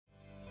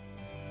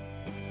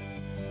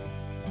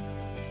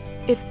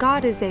If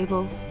God is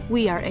able,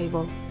 we are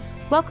able.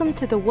 Welcome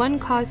to the One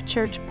Cause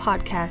Church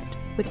podcast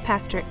with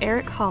Pastor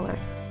Eric Holler.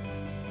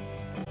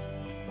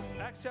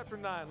 Acts chapter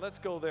 9, let's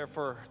go there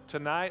for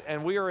tonight.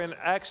 And we are in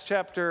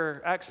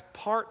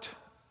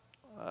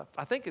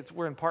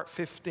we're in part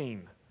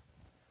 15.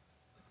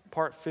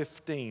 Part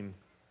 15.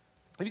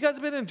 Have you guys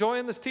been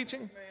enjoying this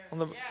teaching?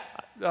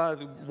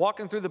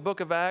 Walking through the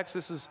book of Acts.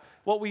 This is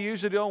what we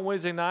usually do on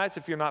Wednesday nights.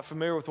 If you're not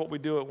familiar with what we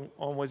do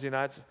on Wednesday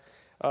nights,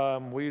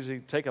 we usually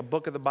take a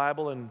book of the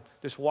Bible and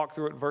just walk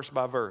through it verse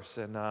by verse.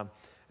 And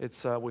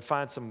we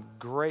find some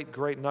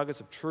great nuggets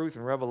of truth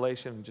and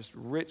revelation and just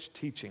rich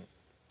teaching.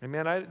 And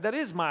man, that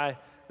is my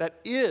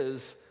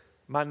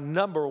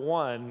number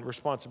one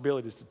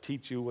responsibility, is to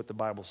teach you what the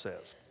Bible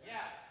says. Yeah.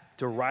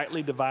 To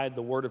rightly divide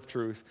the word of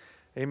truth.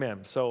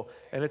 Amen. So,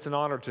 and it's an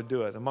honor to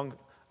do it. Among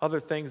other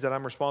things that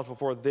I'm responsible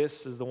for,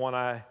 this is the one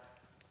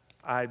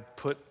I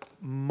put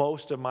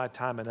most of my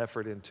time and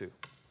effort into.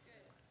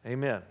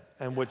 Amen.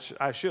 And which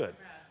I should.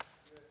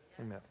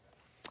 Amen.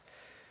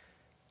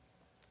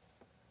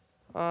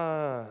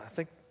 I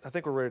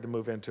think we're ready to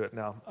move into it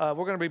now. We're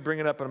going to be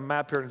bringing up a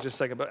map here in just a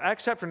second. But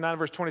Acts chapter 9,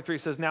 verse 23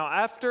 says, "Now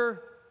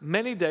after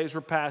many days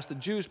were passed, the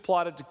Jews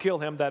plotted to kill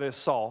him," that is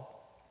Saul.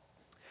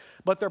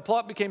 "But their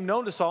plot became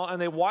known to Saul,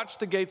 and they watched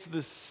the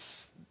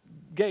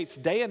gates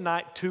day and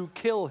night to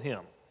kill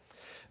him.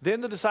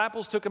 Then the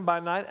disciples took him by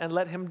night and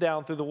let him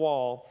down through the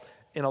wall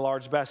in a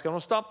large basket." I'm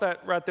going to stop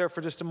that right there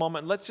for just a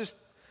moment. Let's just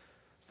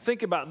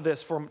think about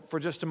this for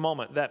just a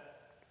moment. That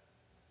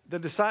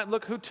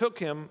look who took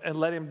him and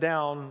let him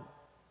down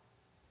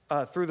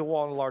through the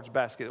wall in a large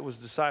basket. It was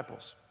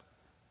disciples.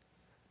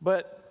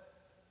 But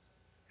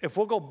if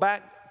we'll go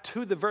back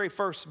to the very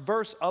first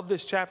verse of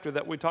this chapter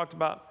that we talked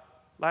about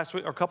last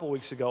week or a couple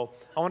weeks ago,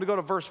 I want to go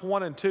to verse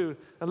 1 and 2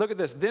 and look at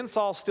this. "Then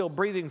Saul, still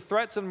breathing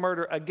threats and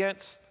murder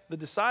against the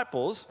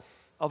disciples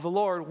of the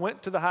Lord,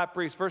 went to the high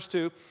priest," verse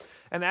 2,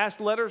 "and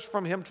asked letters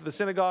from him to the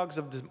synagogues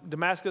of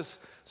Damascus,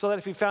 so that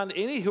if he found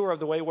any who were of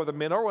the way, whether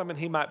men or women,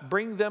 he might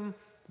bring them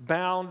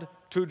bound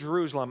to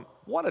Jerusalem."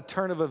 What a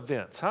turn of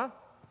events, huh?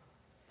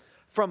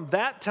 From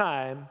that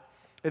time,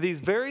 these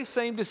very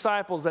same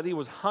disciples that he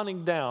was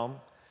hunting down,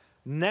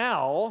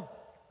 now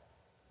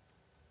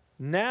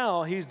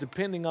he's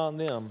depending on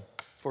them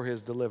for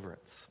his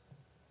deliverance.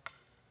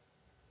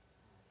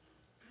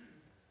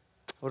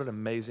 What an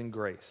amazing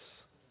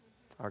grace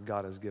our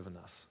God has given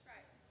us.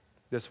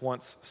 This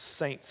once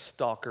saint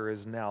stalker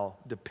is now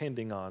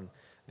depending on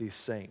these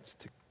saints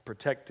to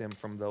protect him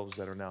from those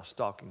that are now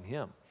stalking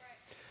him.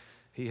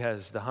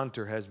 The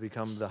hunter has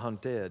become the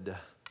hunted.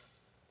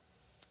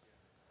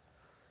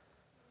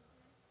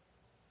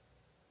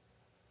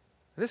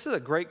 This is a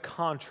great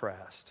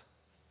contrast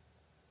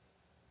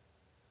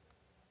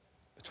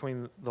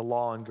between the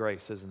law and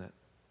grace, isn't it?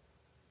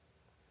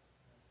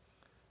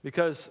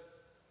 Because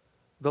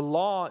the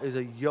law is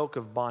a yoke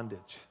of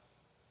bondage.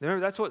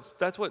 Remember, that's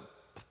what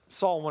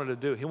Saul wanted to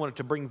do. He wanted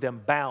to bring them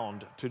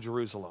bound to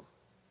Jerusalem.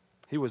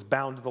 He was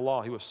bound to the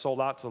law. He was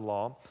sold out to the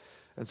law.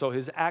 And so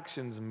his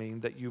actions mean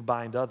that you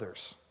bind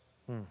others.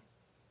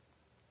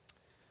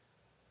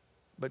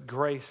 But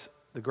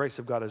the grace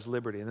of God is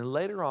liberty. And then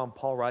later on,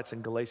 Paul writes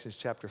in Galatians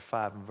chapter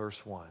 5 and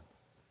verse 1,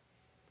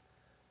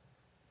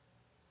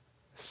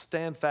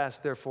 "Stand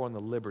fast, therefore, in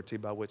the liberty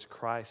by which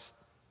Christ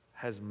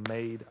has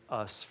made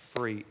us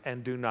free,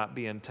 and do not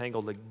be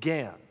entangled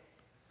again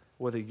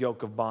with a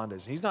yoke of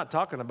bondage." He's not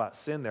talking about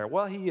sin there.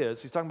 Well, he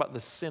is. He's talking about the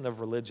sin of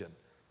religion.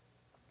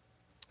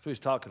 That's what he's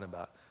talking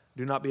about.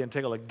 Do not be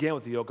entangled again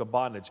with the yoke of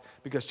bondage.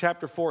 Because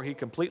chapter 4, he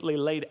completely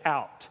laid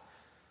out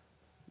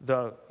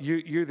you're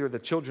either the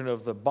children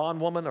of the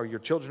bondwoman or you're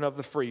children of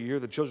the free. You're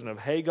the children of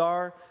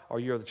Hagar or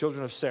you're the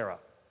children of Sarah.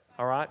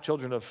 All right?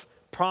 Children of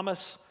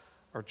promise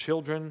or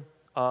children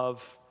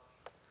of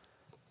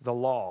the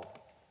law.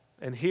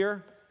 And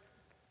here,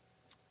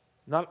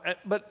 not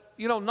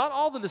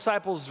all the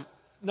disciples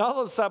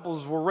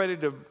were ready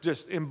to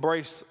just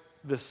embrace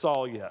this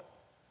Saul yet.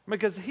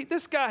 Because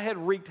this guy had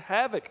wreaked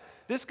havoc.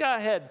 This guy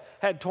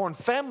had torn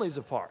families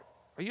apart.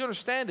 Are you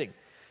understanding?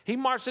 He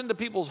marched into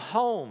people's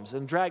homes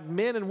and dragged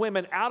men and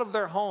women out of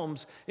their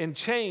homes in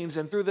chains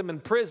and threw them in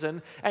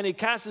prison, and he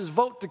cast his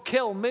vote to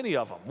kill many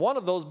of them. One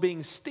of those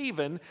being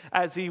Stephen,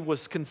 as he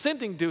was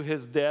consenting to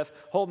his death,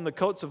 holding the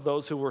coats of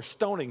those who were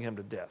stoning him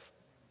to death.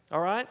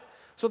 All right?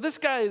 So this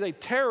guy is a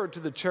terror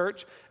to the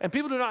church, and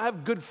people do not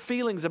have good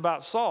feelings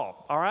about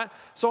Saul. All right?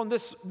 So in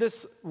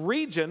this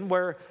region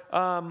where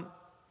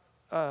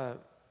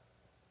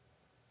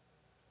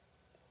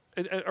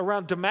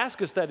around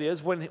Damascus, that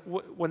is,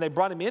 when they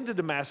brought him into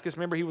Damascus,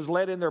 remember he was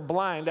led in there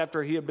blind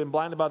after he had been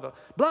blinded by the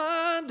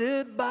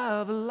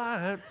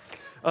light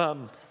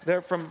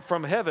there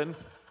from heaven.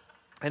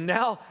 And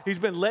now he's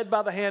been led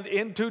by the hand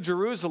into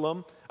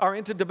Jerusalem, or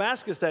into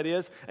Damascus, that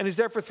is, and he's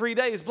there for 3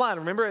 days blind,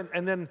 remember?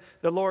 And then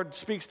the Lord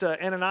speaks to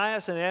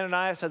Ananias, and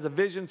Ananias has a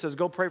vision, says,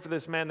 "Go pray for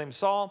this man named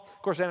Saul."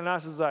 Of course,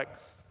 Ananias is like,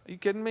 "Are you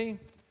kidding me?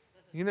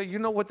 You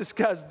know what this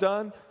guy's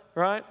done,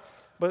 right?"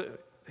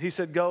 But he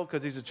said, go,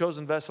 because he's a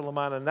chosen vessel of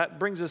mine. And that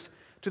brings us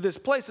to this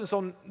place. And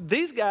so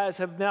these guys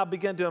have now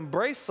begun to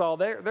embrace Saul.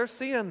 They're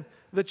seeing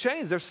the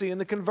change. They're seeing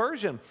the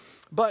conversion.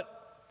 But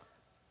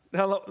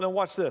now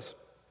watch this.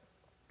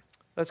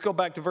 Let's go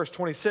back to verse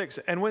 26.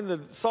 And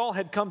when Saul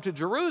had come to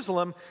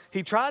Jerusalem,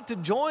 he tried to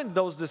join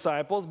those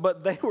disciples,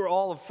 but they were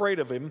all afraid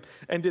of him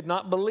and did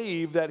not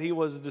believe that he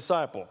was a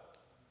disciple.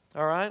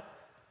 All right?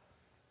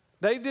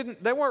 They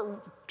weren't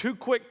too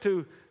quick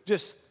to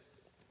just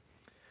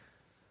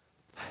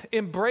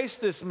embrace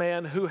this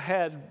man who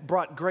had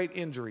brought great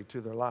injury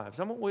to their lives.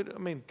 I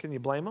mean, can you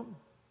blame them?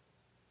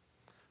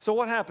 So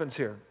what happens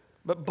here?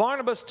 But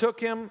Barnabas took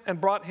him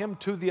and brought him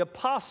to the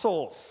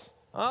apostles.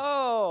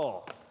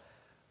 Oh,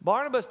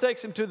 Barnabas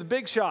takes him to the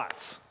big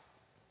shots.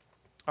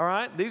 All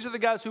right? These are the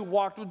guys who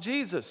walked with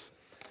Jesus.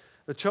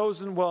 The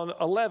chosen,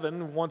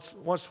 11, once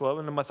 12,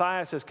 and then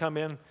Matthias has come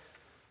in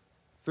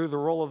through the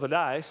roll of the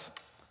dice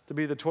to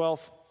be the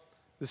 12th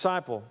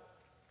disciple,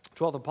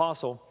 12th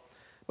apostle.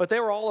 But they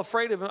were all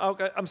afraid of him.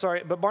 Okay, I'm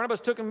sorry. But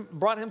Barnabas took him,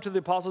 brought him to the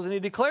apostles, and he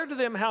declared to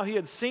them how he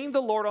had seen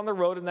the Lord on the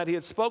road and that he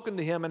had spoken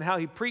to him and how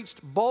he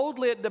preached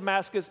boldly at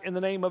Damascus in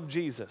the name of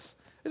Jesus.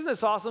 Isn't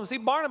this awesome? See,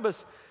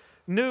 Barnabas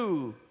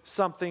knew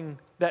something,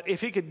 that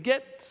if he could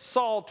get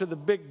Saul to the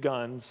big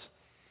guns,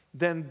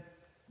 then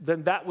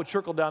that would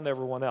trickle down to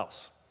everyone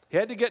else. He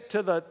had to get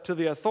to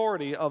the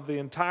authority of the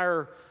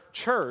entire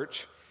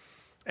church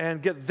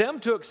and get them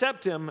to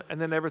accept him,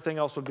 and then everything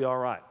else would be all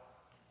right.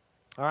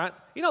 All right?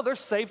 You know, there's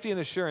safety and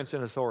assurance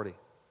in authority.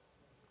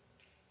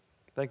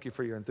 Thank you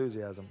for your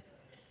enthusiasm.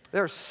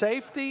 There's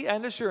safety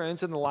and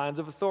assurance in the lines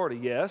of authority.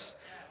 Yes,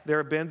 there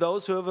have been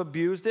those who have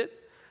abused it.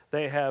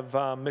 They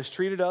have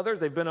mistreated others.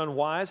 They've been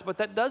unwise. But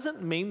that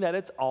doesn't mean that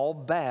it's all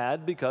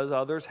bad because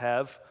others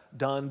have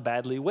done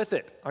badly with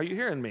it. Are you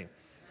hearing me?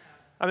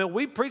 I mean,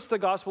 we preach the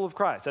gospel of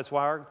Christ. That's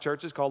why our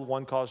church is called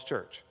One Cause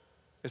Church.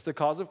 It's the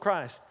cause of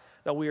Christ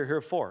that we are here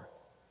for.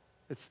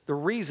 It's the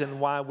reason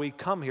why we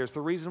come here. It's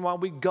the reason why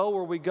we go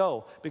where we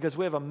go, because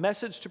we have a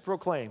message to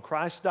proclaim.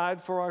 Christ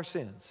died for our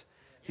sins.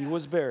 He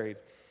was buried,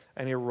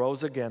 and he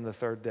rose again the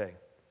third day.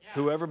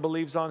 Whoever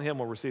believes on him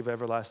will receive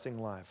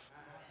everlasting life.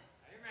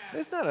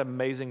 Isn't that an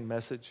amazing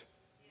message?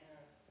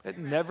 It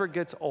never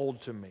gets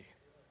old to me.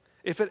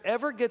 If it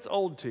ever gets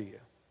old to you,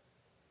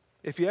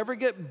 if you ever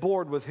get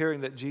bored with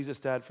hearing that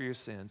Jesus died for your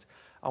sins,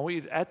 I want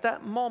you to, at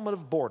that moment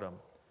of boredom,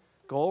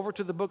 go over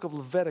to the book of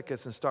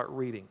Leviticus and start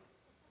reading.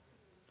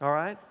 All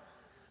right?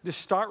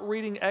 Just start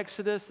reading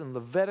Exodus and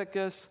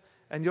Leviticus,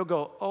 and you'll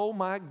go, oh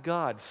my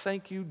God,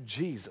 thank you,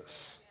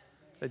 Jesus,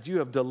 that you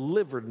have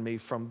delivered me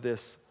from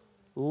this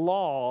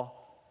law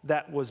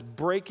that was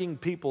breaking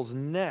people's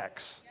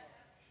necks.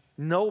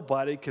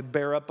 Nobody could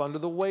bear up under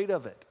the weight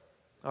of it.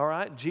 All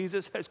right?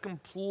 Jesus has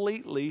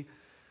completely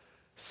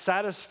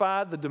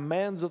satisfied the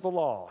demands of the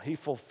law. He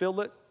fulfilled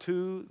it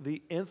to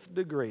the nth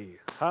degree.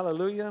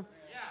 Hallelujah.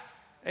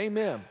 Yeah.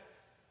 Amen.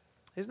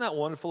 Isn't that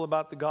wonderful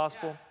about the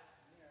gospel? Yeah.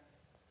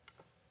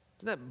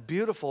 Isn't that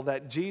beautiful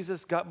that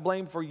Jesus got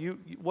blamed for you,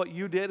 what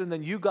you did, and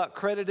then you got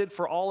credited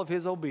for all of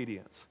his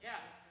obedience? Yeah.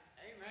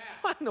 Amen.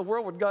 Why in the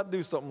world would God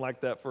do something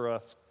like that for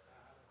us?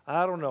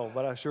 I don't know,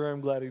 but I sure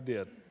am glad he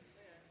did.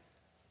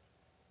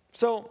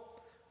 So,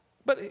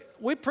 but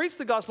we preach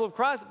the gospel of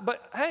Christ,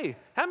 but hey,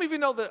 how many of you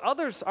know that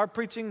others are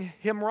preaching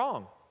him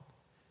wrong?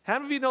 How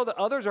many of you know that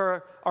others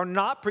are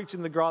not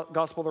preaching the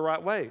gospel the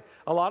right way?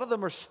 A lot of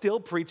them are still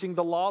preaching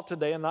the law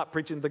today and not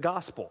preaching the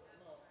gospel.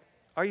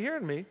 Are you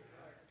hearing me?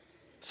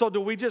 So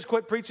do we just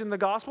quit preaching the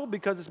gospel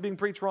because it's being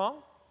preached wrong?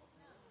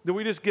 Do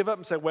we just give up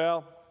and say,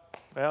 well,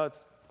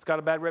 it's got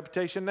a bad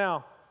reputation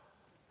now?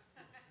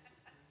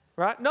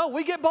 Right? No,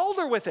 we get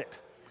bolder with it.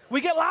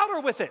 We get louder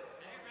with it.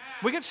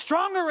 We get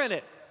stronger in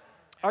it.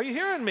 Are you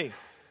hearing me?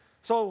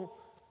 So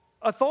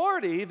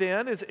authority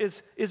then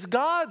is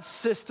God's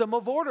system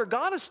of order.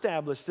 God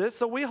established this,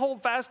 so we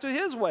hold fast to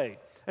his way.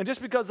 And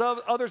just because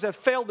others have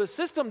failed the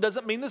system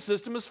doesn't mean the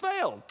system has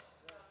failed.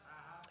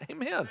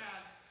 Amen.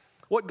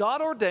 What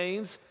God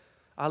ordains,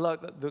 I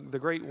love the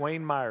great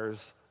Wayne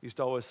Myers used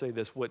to always say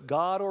this, what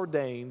God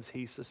ordains,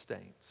 he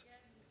sustains.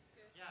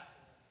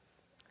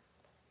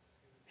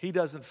 He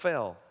doesn't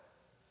fail.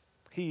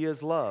 He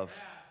is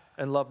love.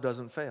 And love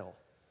doesn't fail.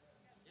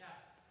 Yeah.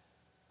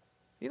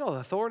 You know,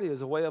 authority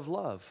is a way of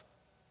love.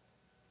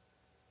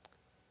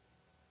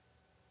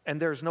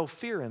 And there's no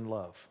fear in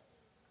love.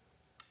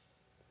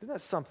 Isn't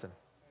that something?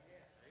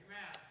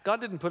 Amen. God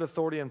didn't put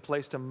authority in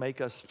place to make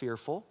us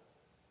fearful,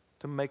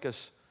 to make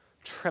us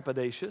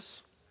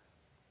trepidatious.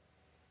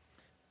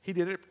 He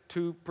did it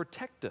to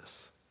protect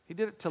us. He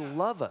did it to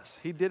love us.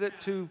 He did it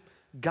to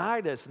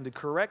guide us and to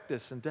correct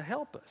us and to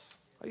help us.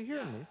 Are you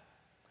hearing me?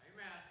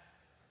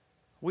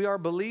 We are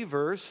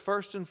believers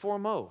first and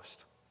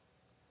foremost.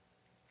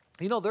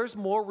 You know, there's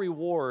more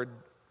reward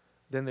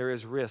than there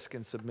is risk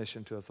in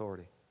submission to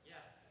authority. Yes.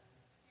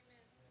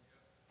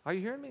 Are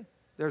you hearing me?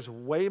 There's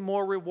way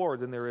more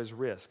reward than there is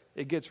risk.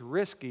 It gets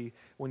risky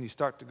when you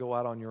start to go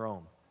out on your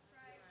own.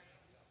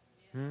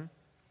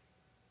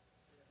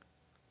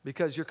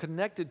 Because you're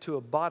connected to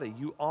a body.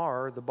 You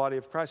are the body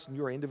of Christ, and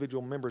you are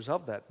individual members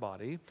of that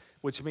body,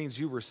 which means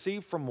you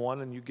receive from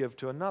one and you give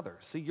to another.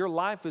 See, your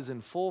life is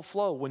in full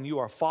flow when you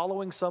are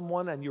following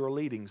someone and you are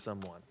leading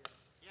someone.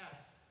 Yes.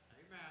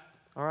 Amen.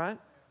 All right?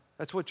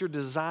 That's what you're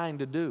designed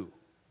to do.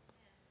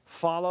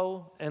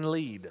 Follow and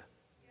lead.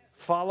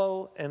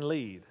 Follow and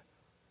lead.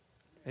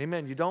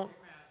 Amen. You don't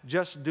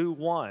just do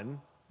one,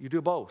 you do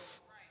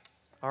both.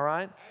 All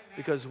right?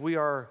 Because we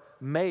are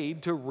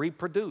made to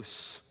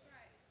reproduce.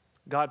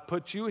 God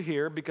put you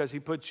here because he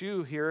put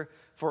you here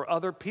for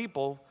other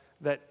people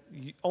that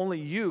only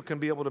you can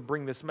be able to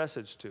bring this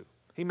message to.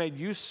 He made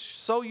you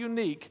so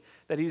unique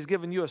that he's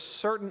given you a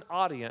certain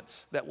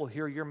audience that will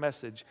hear your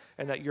message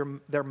and that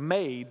they're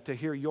made to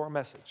hear your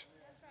message.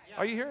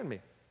 Are you hearing me?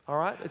 All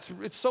right?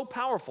 It's so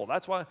powerful.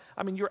 That's why,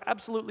 you're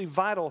absolutely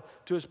vital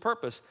to his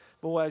purpose.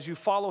 But as you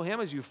follow him,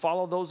 as you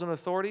follow those in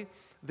authority,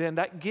 then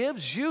that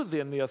gives you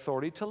then the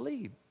authority to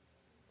lead.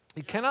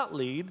 You cannot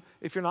lead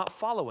if you're not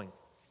following.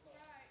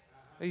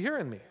 Are you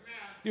hearing me?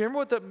 Do you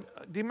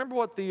remember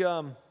what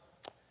the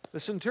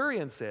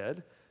centurion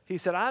said? He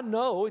said,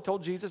 he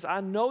told Jesus,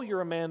 I know you're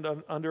a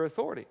man under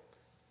authority.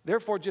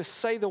 Therefore, just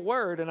say the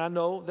word, and I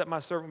know that my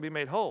servant will be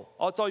made whole.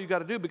 That's all you got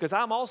to do, because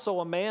I'm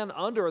also a man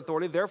under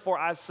authority. Therefore,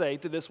 I say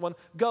to this one,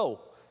 go.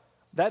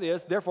 That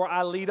is, therefore,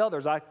 I lead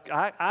others.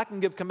 I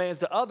can give commands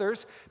to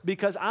others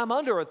because I'm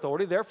under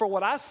authority. Therefore,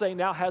 what I say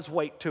now has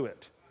weight to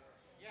it.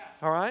 Yeah.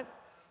 All right?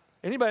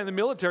 Anybody in the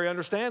military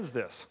understands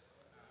this.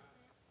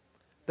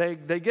 They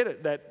get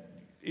it, that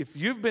if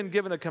you've been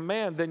given a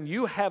command, then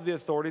you have the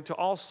authority to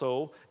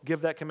also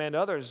give that command to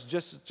others,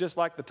 just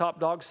like the top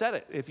dog said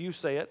it, if you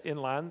say it in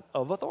line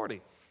of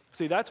authority.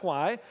 See, that's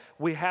why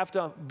we have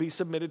to be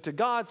submitted to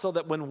God, so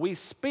that when we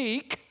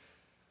speak,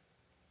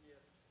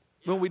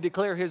 when we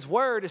declare his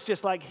word, it's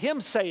just like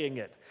him saying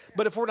it.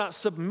 But if we're not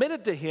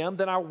submitted to him,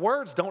 then our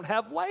words don't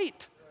have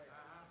weight.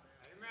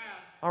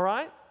 All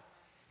right?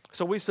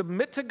 So we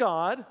submit to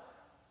God,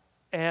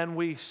 and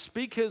we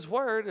speak his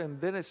word,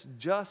 and then it's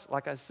just,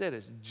 like I said,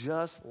 it's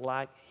just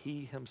like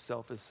he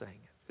himself is saying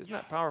it. Isn't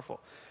that powerful?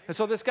 And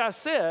so this guy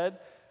said,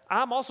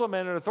 I'm also a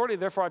man in authority,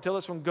 therefore I tell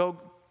this one, go,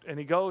 and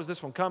he goes,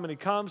 this one come, and he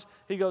comes.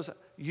 He goes,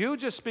 you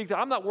just speak,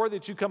 I'm not worthy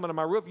that you come under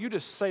my roof, you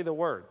just say the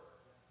word.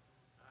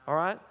 All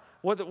right?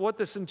 What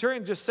the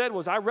centurion just said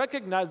was, I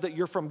recognize that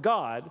you're from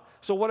God,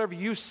 so whatever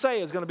you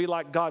say is going to be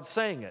like God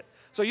saying it.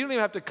 So you don't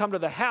even have to come to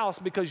the house,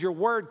 because your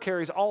word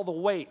carries all the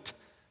weight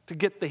to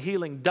get the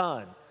healing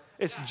done.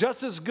 It's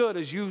just as good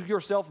as you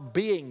yourself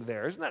being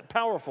there. Isn't that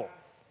powerful?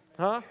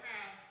 Huh?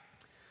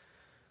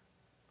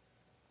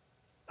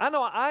 I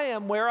know I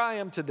am where I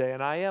am today,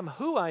 and I am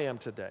who I am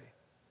today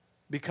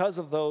because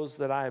of those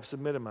that I have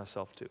submitted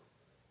myself to.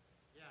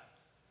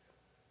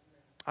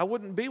 I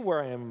wouldn't be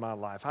where I am in my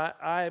life.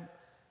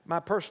 My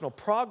personal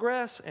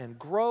progress and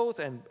growth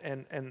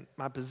and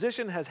my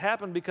position has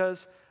happened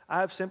because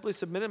I've simply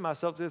submitted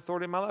myself to the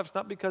authority in my life. It's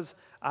not because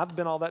I've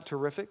been all that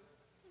terrific.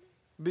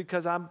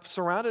 Because I've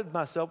surrounded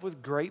myself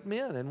with great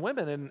men and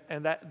women,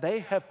 and that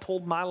they have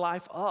pulled my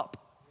life up.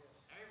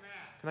 Amen.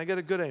 Can I get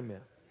a good amen?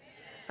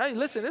 Amen? Hey,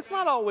 listen, it's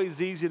not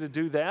always easy to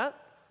do that.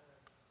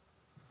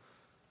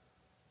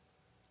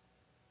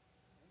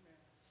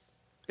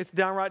 It's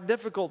downright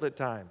difficult at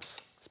times,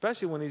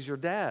 especially when he's your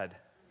dad.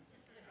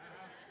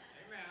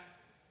 Amen.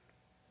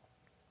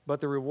 But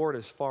the reward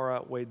has far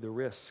outweighed the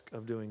risk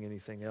of doing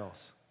anything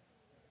else.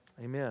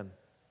 Amen.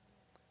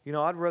 You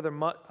know,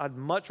 I'd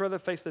much rather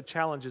face the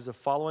challenges of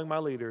following my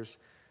leaders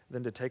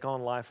than to take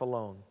on life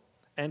alone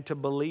and to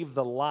believe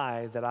the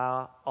lie that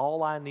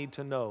all I need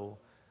to know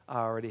I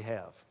already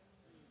have.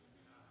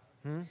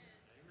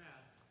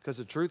 Because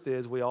the truth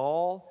is, we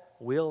all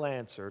will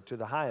answer to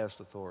the highest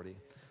authority,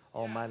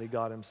 Almighty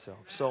God himself.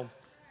 So,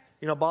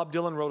 you know, Bob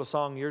Dylan wrote a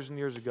song years and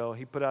years ago.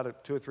 He put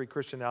out 2 or 3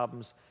 Christian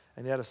albums,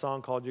 and he had a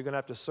song called, You're Going to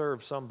Have to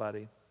Serve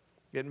Somebody.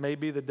 It may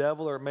be the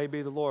devil or it may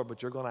be the Lord,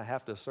 but you're going to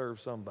have to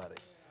serve somebody.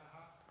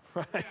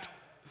 Right?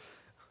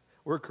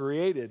 We're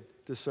created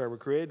to serve. We're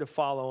created to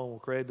follow, and we're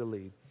created to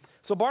lead.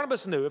 So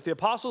Barnabas knew if the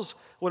apostles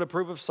would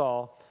approve of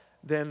Saul,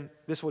 then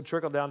this would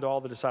trickle down to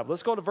all the disciples.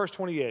 Let's go to verse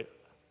 28.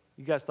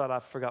 You guys thought I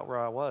forgot where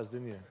I was,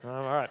 didn't you?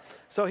 All right.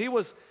 So he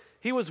was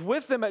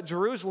with them at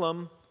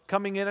Jerusalem,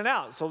 coming in and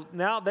out. So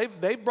now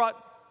they've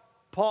brought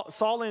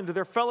Saul into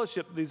their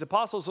fellowship, these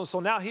apostles. So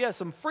now he has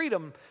some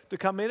freedom to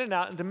come in and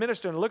out and to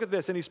minister. And look at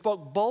this. And he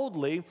spoke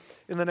boldly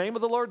in the name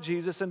of the Lord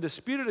Jesus and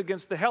disputed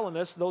against the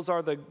Hellenists. Those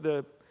are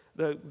the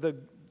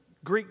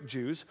Greek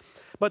Jews.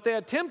 But they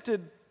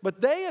attempted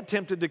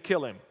to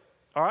kill him.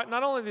 All right.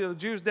 Not only the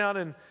Jews down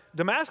in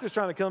Damascus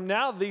trying to kill him,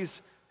 now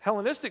these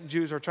Hellenistic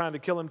Jews are trying to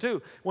kill him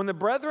too. When the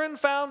brethren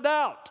found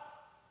out,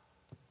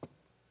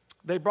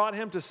 they brought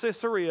him to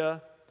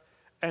Caesarea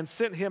and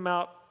sent him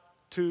out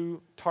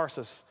to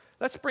Tarsus.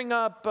 Let's bring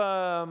up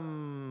a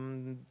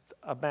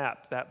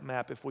map, that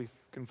map, if we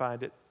can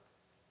find it.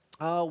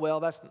 Oh, well,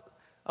 that's,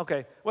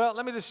 okay. Well,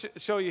 let me just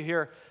show you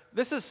here.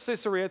 This is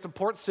Caesarea. It's a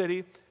port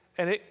city,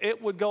 and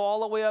it would go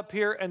all the way up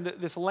here, and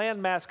this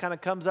landmass kind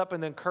of comes up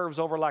and then curves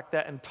over like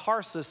that, and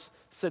Tarsus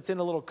sits in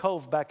a little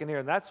cove back in here,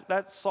 and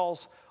that's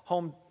Saul's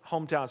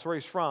hometown. It's where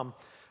he's from.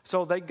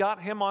 So they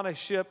got him on a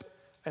ship,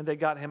 and they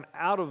got him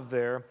out of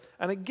there.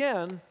 And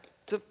again,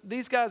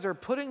 these guys are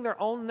putting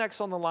their own necks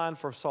on the line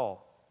for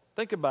Saul.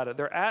 Think about it.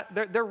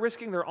 They're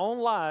risking their own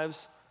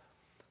lives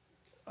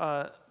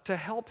to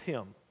help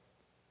him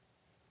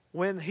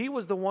when he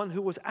was the one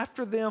who was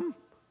after them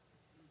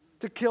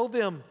to kill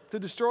them, to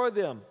destroy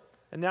them.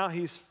 And now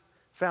he's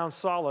found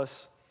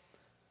solace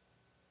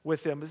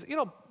with them. You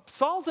know,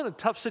 Saul's in a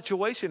tough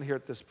situation here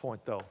at this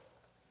point, though.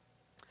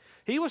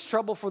 He was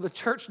trouble for the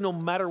church no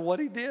matter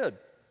what he did.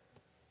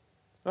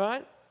 All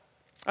right?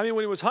 I mean,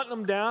 when he was hunting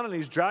them down and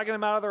he's dragging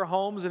them out of their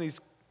homes and he's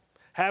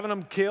having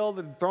them killed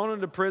and thrown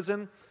into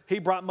prison, he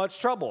brought much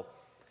trouble.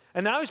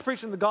 And now he's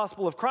preaching the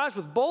gospel of Christ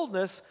with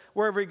boldness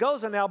wherever he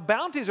goes, and now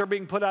bounties are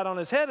being put out on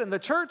his head, and the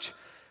church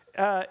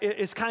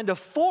is kind of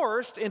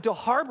forced into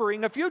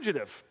harboring a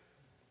fugitive,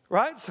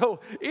 right? So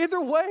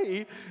either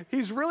way,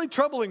 he's really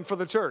troubling for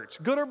the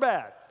church, good or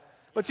bad.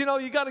 But you know,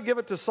 you got to give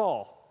it to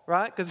Saul,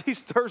 right? Because he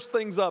stirs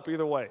things up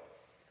either way.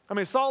 I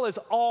mean, Saul is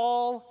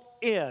all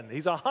in.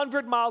 He's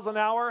 100 miles an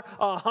hour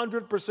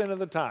 100% of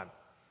the time.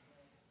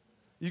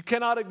 You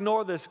cannot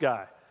ignore this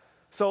guy.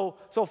 So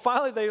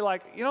finally they're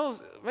like, you know,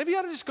 maybe you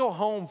ought to just go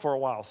home for a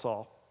while,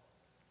 Saul.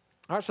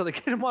 All right, so they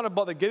get him on a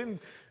boat, they get him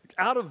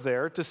out of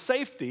there to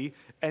safety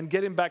and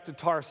get him back to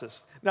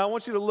Tarsus. Now I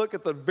want you to look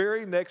at the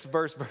very next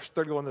verse, verse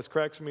 31, this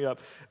cracks me up.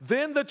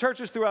 Then the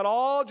churches throughout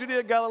all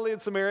Judea, Galilee,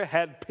 and Samaria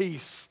had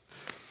peace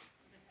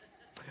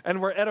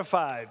and were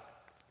edified.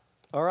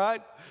 All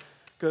right?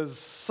 Because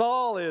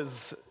Saul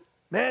is,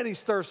 man, he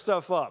stirs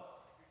stuff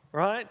up,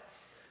 right?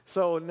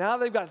 So now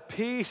they've got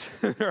peace,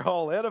 they're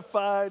all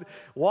edified,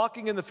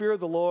 walking in the fear of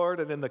the Lord,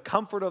 and in the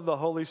comfort of the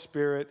Holy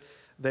Spirit,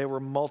 they were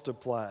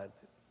multiplied.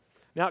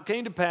 Now it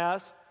came to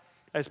pass,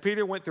 as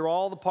Peter went through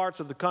all the parts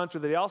of the country,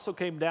 that he also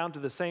came down to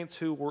the saints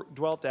who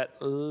dwelt at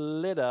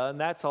Lydda, and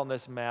that's on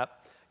this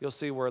map. You'll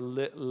see where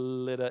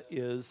Lydda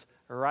is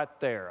right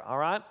there, all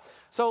right?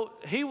 So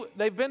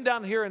they've been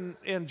down here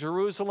in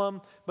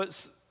Jerusalem,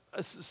 but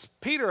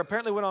Peter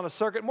apparently went on a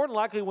circuit, more than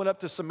likely went up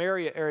to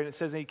Samaria area, and it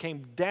says he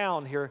came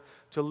down here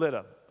to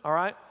Lydda, all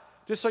right?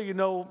 Just so you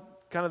know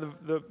kind of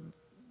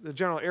the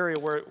general area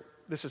where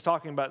this is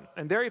talking about.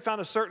 And there he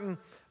found a certain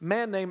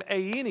man named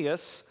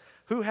Aeneas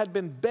who had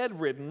been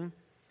bedridden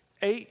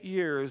 8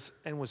 years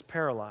and was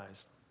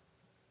paralyzed.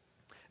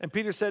 And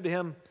Peter said to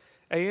him,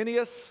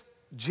 Aeneas,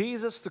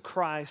 Jesus the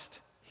Christ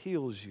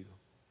heals you.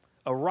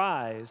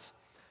 Arise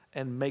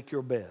and make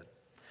your bed.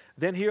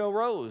 Then he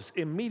arose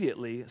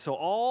immediately. So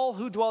all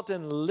who dwelt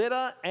in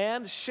Lydda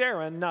and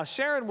Sharon, now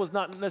Sharon was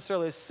not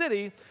necessarily a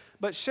city,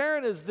 but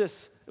Sharon is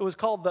this, it was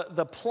called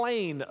the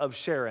plain of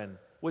Sharon,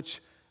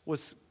 which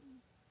was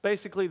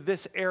basically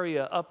this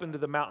area up into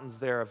the mountains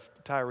there of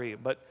Tyre.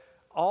 But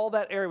all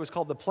that area was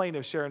called the plain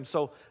of Sharon.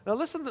 So now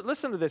listen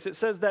to this. It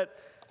says that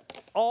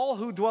all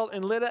who dwelt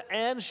in Lydda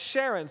and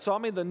Sharon. So I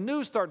mean, the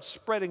news starts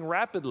spreading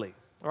rapidly.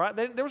 All right,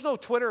 there was no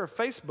Twitter or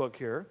Facebook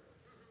here.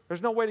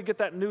 There's no way to get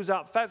that news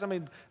out fast. I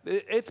mean,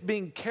 it's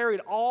being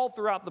carried all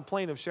throughout the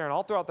plain of Sharon,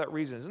 all throughout that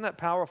region. Isn't that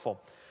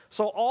powerful?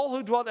 So all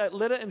who dwelt at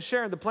Lydda and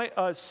Sharon, the plain,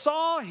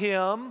 saw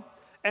him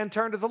and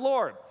turned to the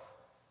Lord.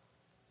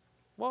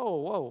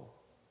 Whoa.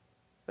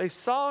 They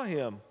saw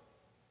him.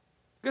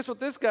 Guess what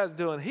this guy's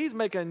doing? He's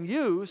making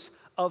use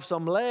of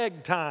some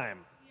leg time,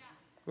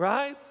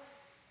 right?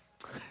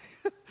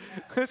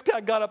 This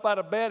guy got up out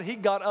of bed. He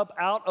got up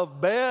out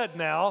of bed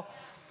now.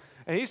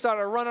 And he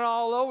started running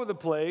all over the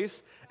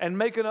place and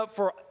making up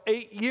for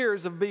 8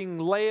 years of being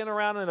laying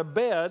around in a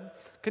bed.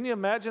 Can you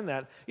imagine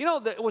that? You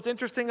know what's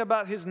interesting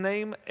about his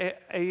name,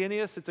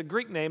 Aeneas? It's a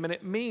Greek name, and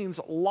it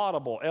means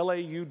laudable,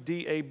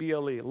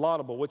 Laudable,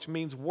 laudable, which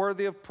means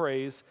worthy of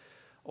praise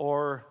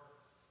or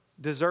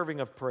deserving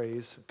of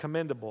praise,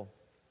 commendable.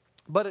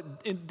 But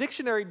in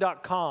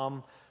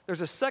dictionary.com,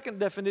 there's a second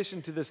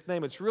definition to this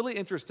name. It's really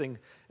interesting,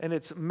 and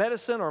it's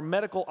medicine or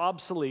medical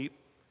obsolete,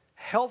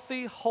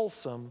 healthy,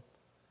 wholesome,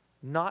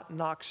 not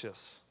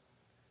noxious.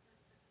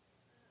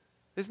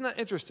 Isn't that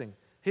interesting?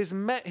 His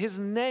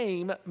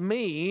name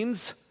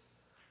means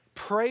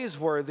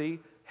praiseworthy,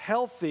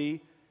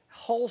 healthy,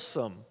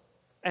 wholesome.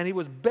 And he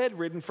was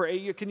bedridden for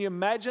 8 years. Can you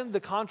imagine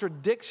the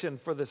contradiction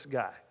for this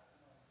guy?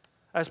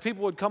 As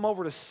people would come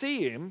over to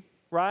see him,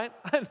 right?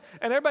 And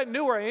everybody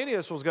knew where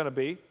Aeneas was going to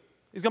be.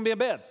 He's going to be in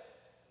bed.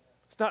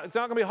 It's not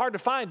going to be hard to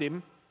find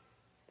him.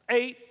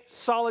 8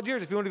 solid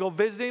years. If you want to go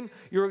visit him,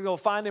 you're going to go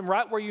find him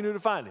right where you knew to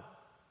find him.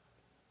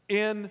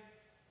 In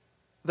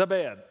the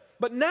bed.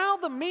 But now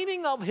the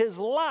meaning of his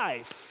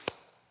life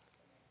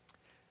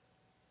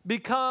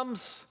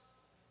becomes,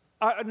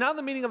 now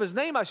the meaning of his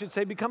name, I should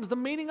say, becomes the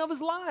meaning of his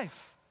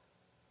life.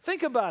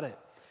 Think about it.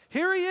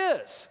 Here he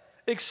is,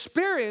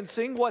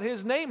 experiencing what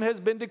his name has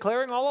been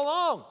declaring all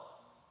along.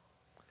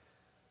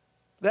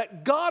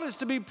 That God is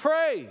to be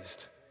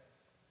praised.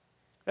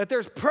 That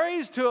there's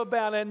praise to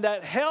abound, and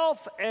that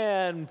health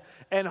and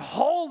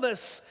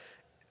wholeness,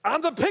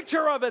 I'm the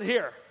picture of it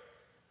here.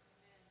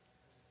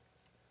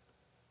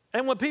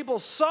 And when people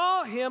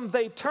saw him,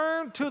 they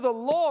turned to the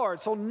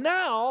Lord. So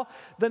now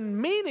the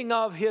meaning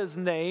of his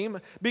name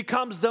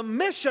becomes the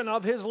mission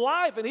of his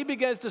life, and he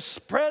begins to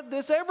spread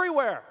this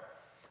everywhere.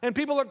 And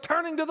people are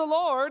turning to the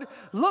Lord,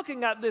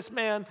 looking at this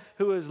man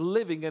who is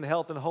living in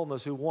health and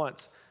wholeness, who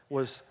once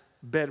was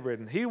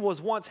bedridden. He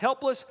was once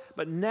helpless,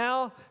 but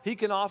now he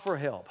can offer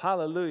help.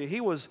 Hallelujah.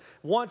 He was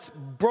once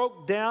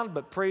broke down,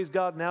 but praise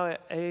God, now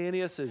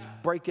Aeneas is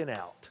breaking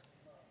out.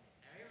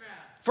 Amen.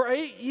 For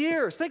 8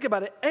 years, think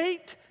about it,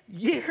 8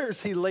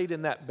 years he laid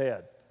in that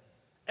bed.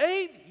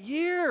 8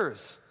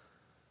 years.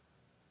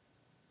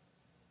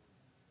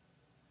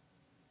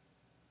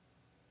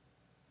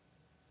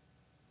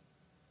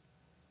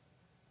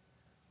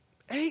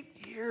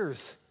 Eight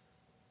years.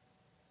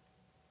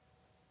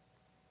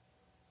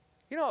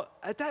 You know,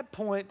 at that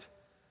point,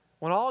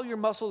 when all your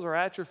muscles are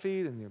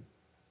atrophied and you're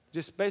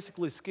just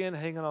basically skin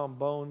hanging on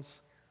bones,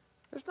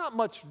 there's not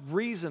much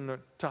reason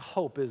to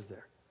hope, is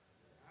there?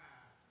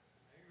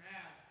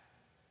 Amen.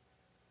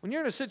 When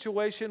you're in a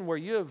situation where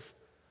you've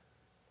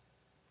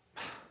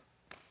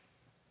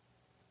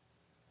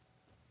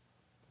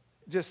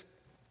just,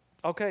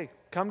 okay,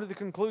 come to the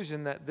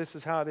conclusion that this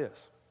is how it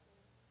is,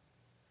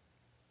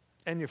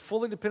 and you're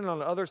fully dependent on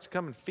others to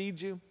come and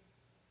feed you,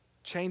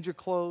 change your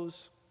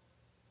clothes,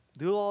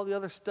 do all the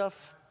other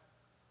stuff.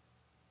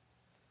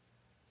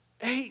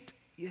 You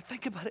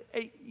think about it,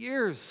 8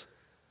 years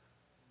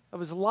of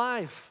his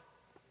life.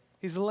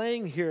 He's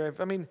laying here.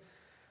 I mean,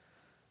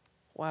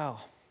 wow.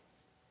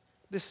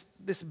 This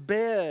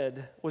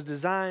bed was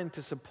designed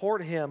to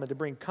support him and to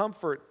bring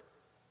comfort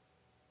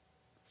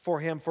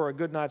for him for a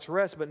good night's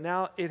rest, but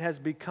now it has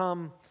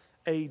become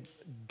a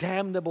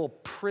damnable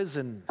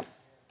prison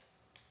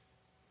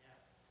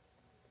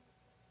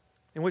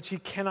in which he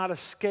cannot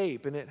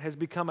escape, and it has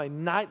become a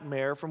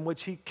nightmare from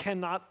which he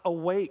cannot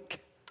awake.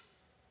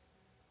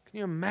 Can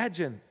you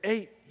imagine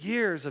 8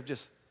 years of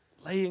just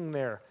laying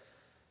there?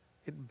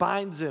 It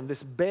binds him,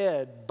 this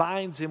bed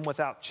binds him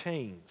without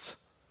chains.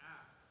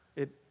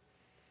 It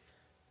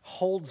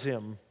holds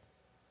him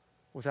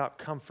without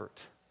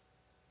comfort.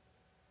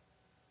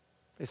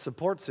 It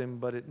supports him,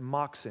 but it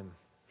mocks him.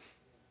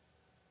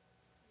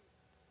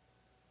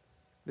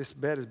 This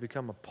bed has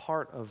become a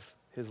part of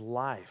his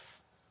life.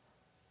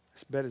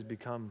 This bed has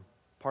become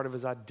part of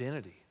his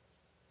identity.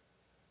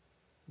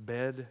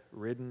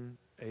 Bedridden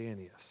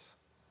Aeneas.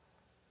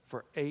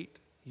 For 8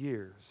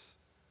 years,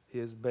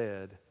 his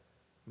bed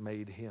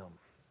made him.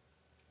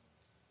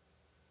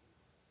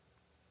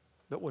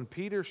 But when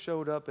Peter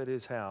showed up at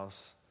his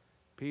house,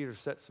 Peter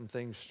set some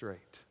things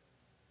straight.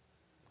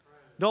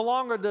 No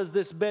longer does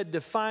this bed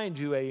define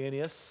you,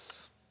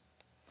 Aeneas.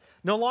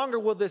 No longer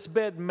will this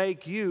bed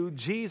make you.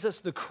 Jesus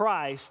the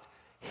Christ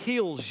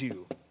heals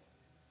you.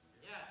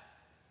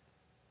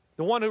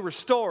 The one who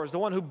restores, the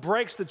one who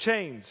breaks the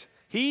chains.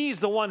 He's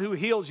the one who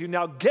heals you.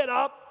 Now get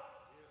up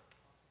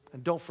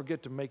and don't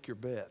forget to make your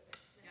bed.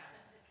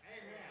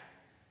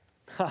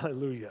 Amen.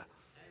 Hallelujah.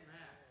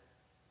 Amen.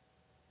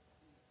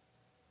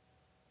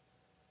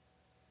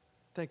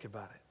 Think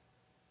about it.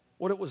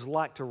 What it was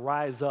like to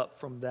rise up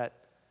from that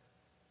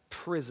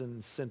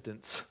prison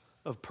sentence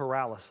of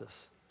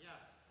paralysis. Yes.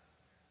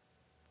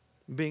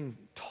 Being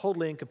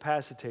totally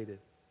incapacitated.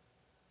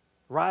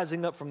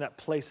 Rising up from that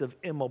place of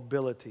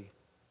immobility.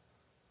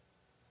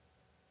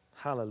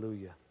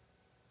 Hallelujah.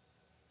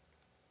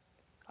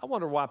 I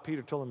wonder why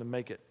Peter told him to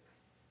make it.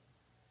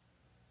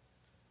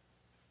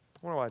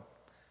 I wonder why.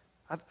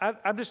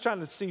 I'm just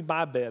trying to see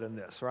my bed in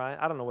this, right?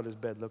 I don't know what his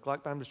bed looked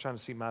like, but I'm just trying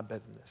to see my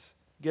bed in this.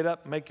 Get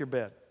up, make your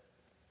bed.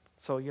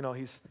 So,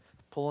 he's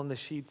pulling the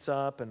sheets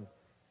up and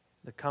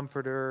the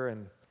comforter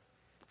and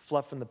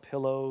fluffing the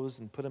pillows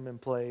and put them in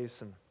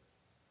place. And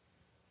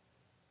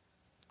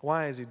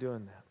why is he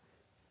doing that?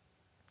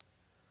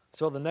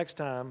 So the next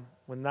time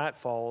when night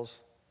falls,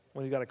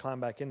 when you got to climb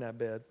back in that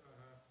bed,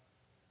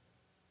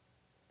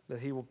 that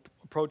he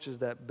approaches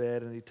that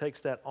bed and he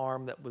takes that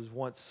arm that was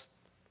once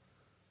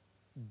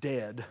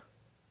dead,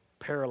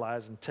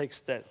 paralyzed, and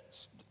takes that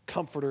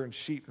comforter and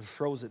sheet and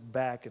throws it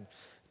back and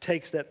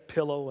takes that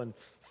pillow and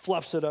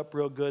fluffs it up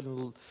real good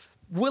and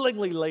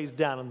willingly lays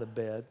down in the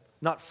bed,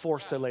 not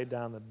forced to lay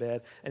down in the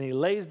bed. And he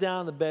lays down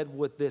in the bed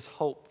with this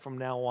hope from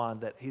now on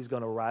that he's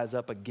going to rise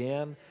up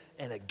again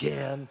and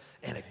again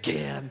and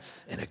again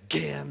and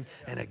again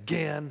and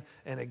again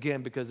and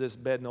again, because this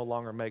bed no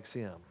longer makes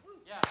him.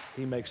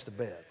 He makes the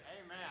bed.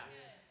 Amen.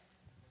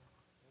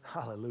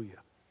 Hallelujah.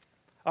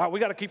 All right, we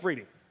got to keep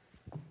reading.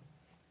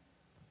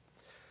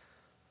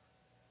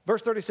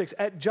 Verse 36,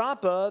 at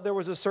Joppa, there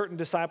was a certain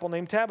disciple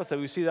named Tabitha.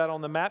 We see that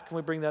on the map. Can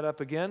we bring that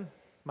up again?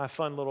 My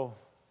fun little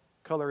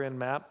color-in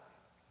map.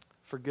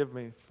 Forgive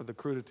me for the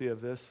crudity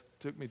of this.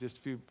 It took me just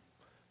a few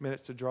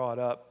minutes to draw it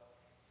up.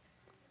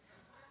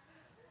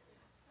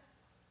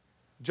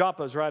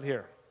 Joppa's right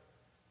here.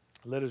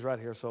 Lyda's right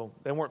here, so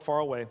they weren't far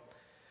away.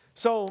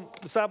 So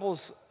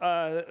disciples,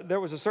 there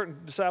was a certain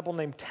disciple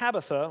named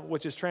Tabitha,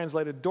 which is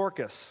translated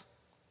Dorcas.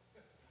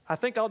 I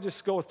think I'll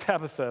just go with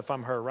Tabitha if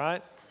I'm her,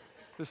 right?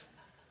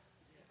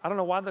 I don't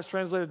know why that's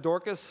translated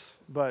Dorcas,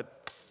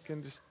 but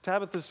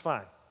Tabitha's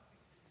fine.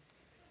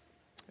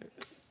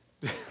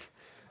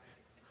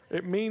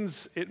 It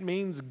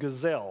means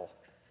gazelle.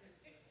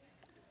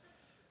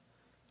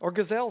 Or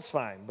gazelle's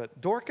fine,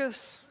 but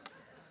Dorcas?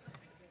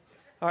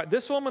 All right,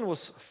 this woman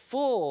was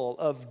full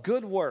of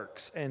good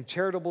works and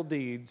charitable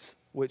deeds,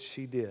 which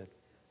she did.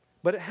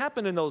 But it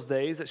happened in those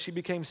days that she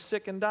became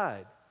sick and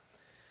died.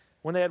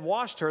 When they had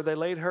washed her, they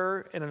laid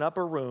her in an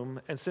upper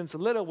room, and since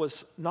Lydda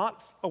was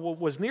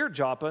near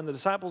Joppa, and the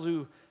disciples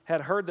who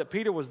had heard that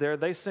Peter was there,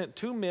 they sent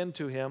 2 men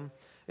to him,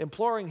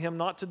 imploring him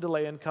not to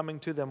delay in coming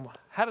to them.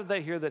 How did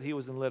they hear that he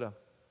was in Lydda?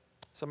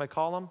 Somebody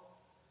call him?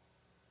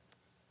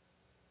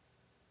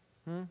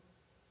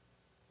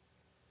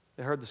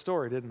 They heard the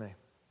story, didn't they?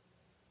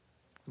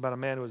 About a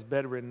man who was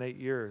bedridden 8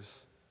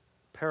 years,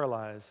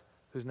 paralyzed,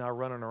 who's now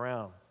running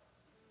around.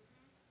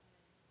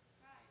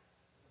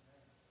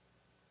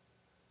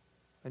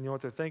 And you know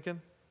what they're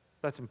thinking?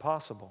 That's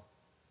impossible.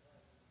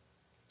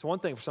 It's one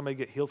thing for somebody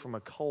to get healed from a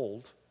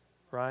cold,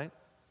 right?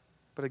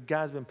 But a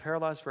guy's been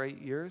paralyzed for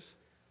 8 years,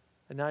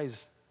 and now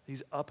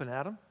he's up and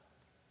at him?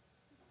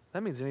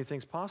 That means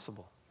anything's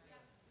possible.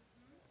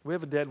 We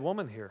have a dead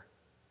woman here.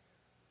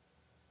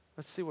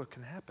 Let's see what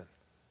can happen.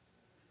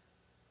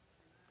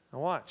 Now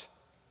watch.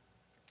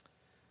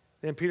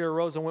 Then Peter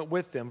arose and went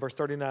with them, verse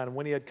 39. And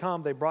when he had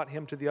come, they brought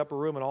him to the upper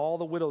room, and all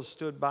the widows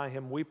stood by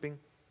him weeping,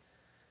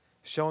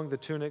 showing the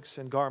tunics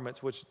and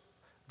garments which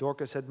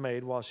Dorcas had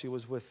made while she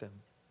was with them.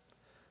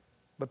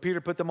 But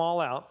Peter put them all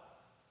out.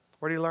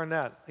 Where did he learn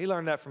that? He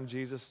learned that from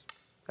Jesus.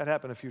 That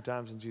happened a few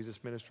times in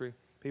Jesus' ministry.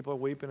 People are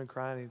weeping and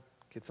crying.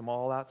 He gets them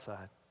all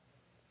outside.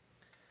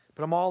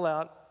 Put them all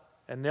out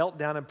and knelt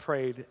down and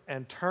prayed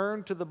and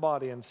turned to the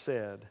body and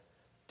said,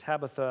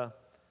 Tabitha,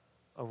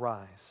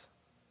 arise.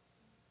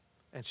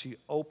 And she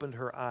opened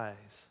her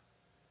eyes.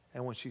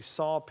 And when she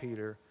saw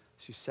Peter,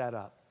 she sat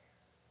up.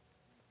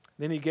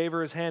 Then he gave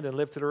her his hand and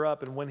lifted her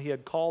up. And when he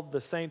had called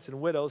the saints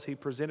and widows, he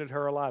presented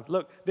her alive.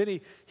 Look, then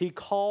he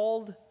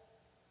called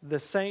the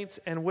saints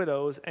and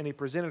widows, and he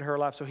presented her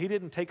alive. So he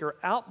didn't take her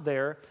out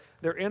there.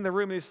 They're in the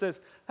room, and he says,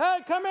 hey,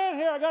 come in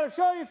here. I got to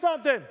show you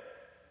something.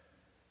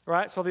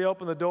 Right? So they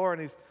open the door,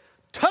 and he's,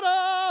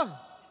 ta-da!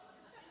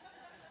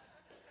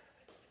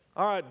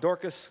 All right,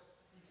 Dorcas.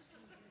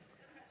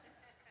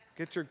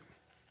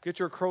 Get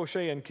your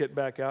crocheting kit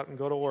back out and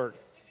go to work.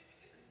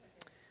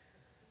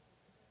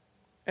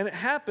 And it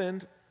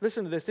happened,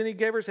 listen to this, then he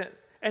gave her his hand,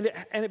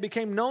 and it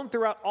became known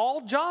throughout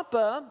all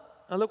Joppa,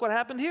 and look what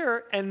happened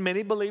here, and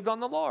many believed on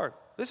the Lord.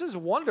 This is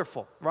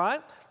wonderful,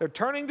 right? They're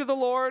turning to the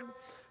Lord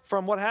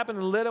from what happened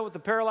in Lydda with the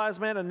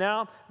paralyzed man, and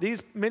now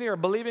these many are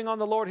believing on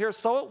the Lord here.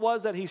 So it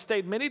was that he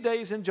stayed many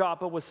days in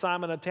Joppa with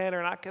Simon and Tanner,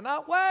 and I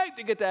cannot wait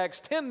to get to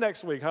Acts 10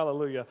 next week.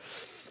 Hallelujah.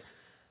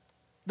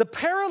 The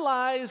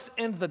paralyzed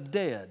and the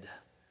dead.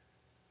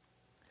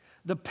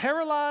 The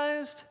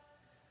paralyzed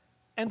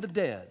and the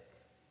dead.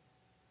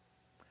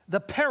 The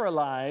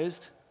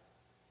paralyzed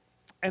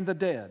and the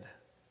dead.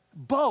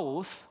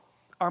 Both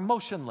are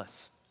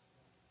motionless.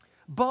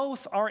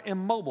 Both are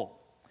immobile.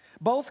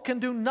 Both can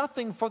do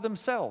nothing for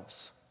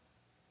themselves.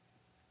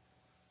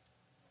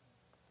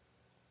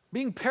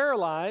 Being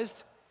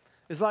paralyzed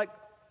is like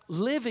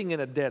living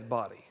in a dead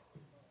body.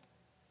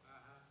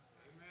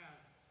 Amen.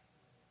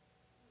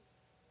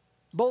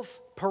 Both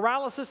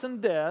paralysis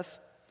and death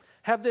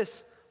have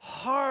this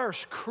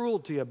harsh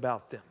cruelty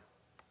about them.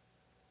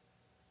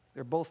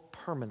 They're both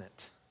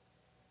permanent.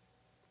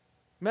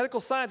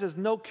 Medical science has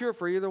no cure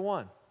for either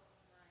one.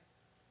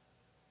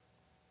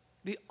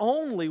 The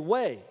only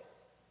way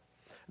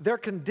their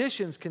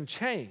conditions can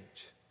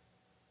change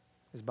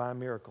is by a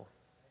miracle.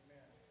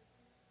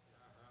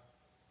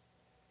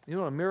 You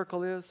know what a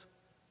miracle is?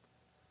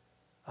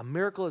 A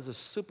miracle is a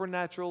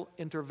supernatural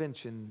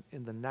intervention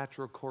in the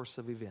natural course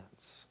of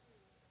events.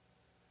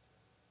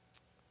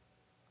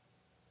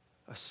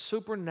 A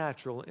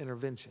supernatural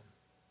intervention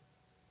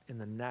in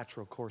the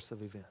natural course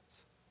of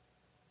events.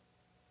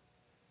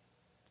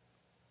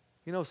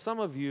 You know, some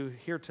of you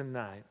here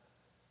tonight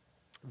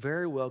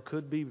very well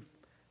could be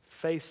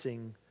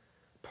facing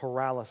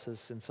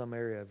paralysis in some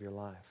area of your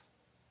life.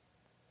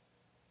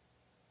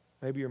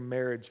 Maybe your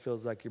marriage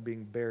feels like you're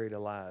being buried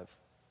alive.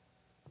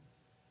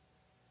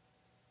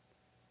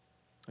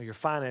 Or your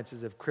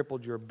finances have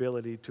crippled your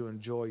ability to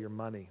enjoy your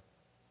money.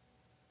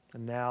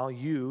 And now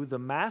you, the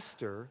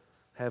master,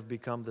 have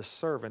become the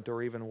servant,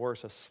 or even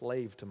worse, a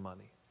slave to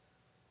money.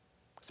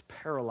 It's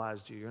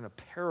paralyzed you. You're in a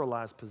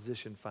paralyzed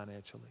position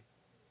financially.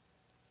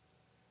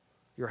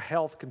 Your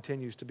health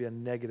continues to be a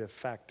negative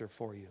factor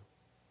for you.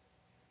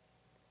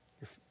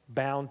 You're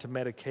bound to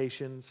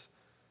medications,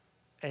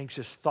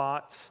 anxious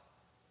thoughts,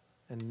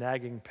 and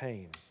nagging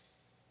pain.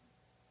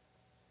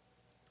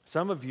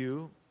 Some of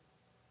you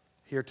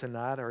here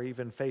tonight are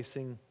even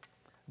facing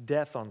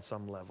death on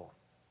some level.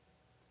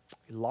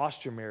 You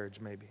lost your marriage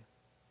maybe.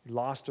 You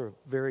lost a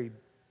very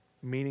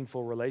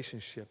meaningful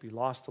relationship. You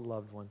lost a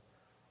loved one.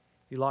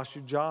 You lost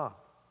your job.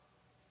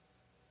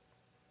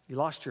 You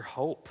lost your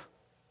hope.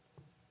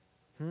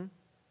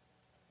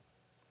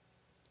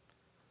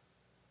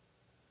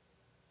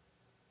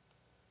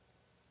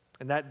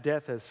 and that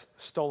death has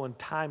stolen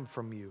time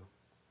from you.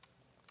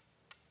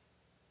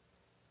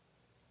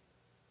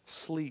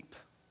 Sleep,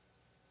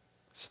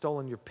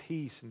 stolen your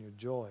peace and your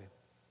joy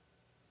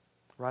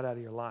right out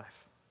of your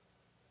life.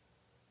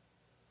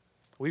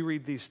 We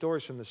read these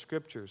stories from the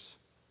scriptures,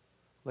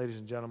 ladies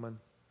and gentlemen,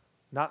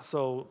 not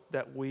so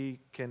that we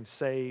can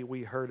say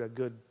we heard a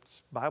good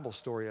Bible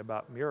story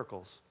about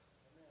miracles.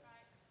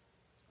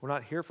 We're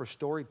not here for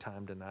story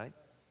time tonight.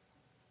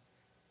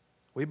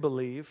 We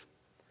believe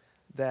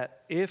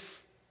that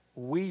if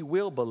we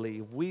will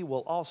believe, we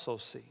will also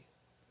see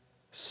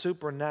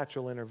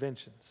supernatural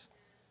interventions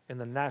in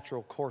the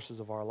natural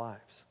courses of our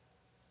lives.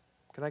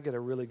 Can I get a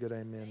really good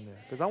amen there?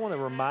 Because I want to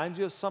remind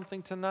you of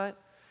something tonight,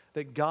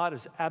 that God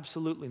is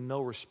absolutely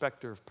no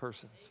respecter of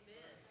persons.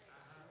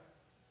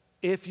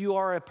 If you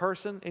are a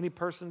person, any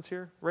persons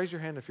here? Raise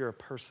your hand if you're a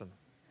person.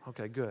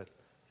 Okay, good.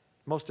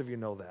 Most of you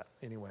know that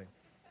anyway.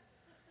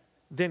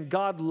 Then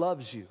God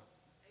loves you.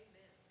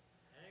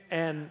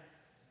 And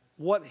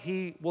what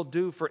he will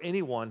do for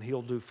anyone,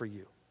 he'll do for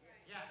you.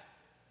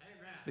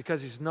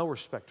 Because he's no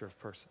respecter of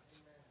persons.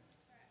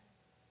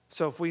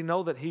 So if we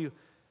know that he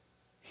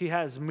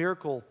has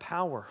miracle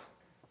power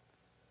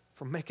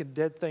for making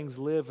dead things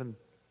live and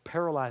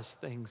paralyzed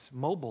things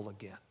mobile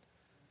again,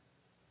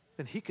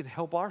 then he can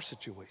help our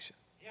situation.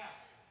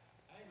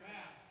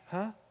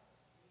 Huh?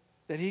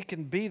 That he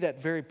can be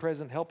that very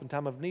present help in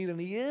time of need, and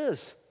he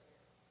is.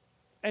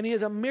 And he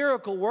is a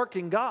miracle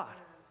working God.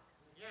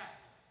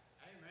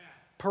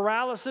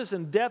 Paralysis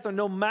and death are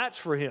no match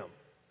for him.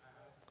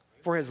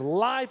 For his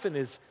life and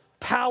his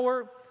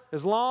power,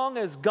 as long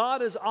as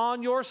God is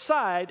on your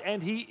side,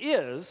 and he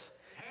is,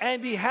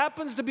 and he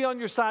happens to be on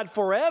your side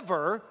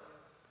forever,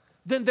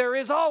 then there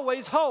is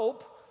always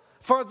hope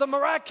for the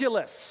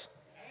miraculous.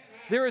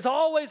 There is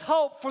always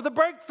hope for the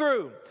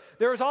breakthrough.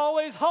 There is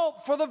always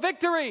hope for the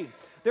victory.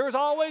 There is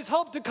always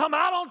hope to come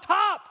out on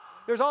top.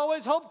 There's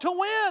always hope to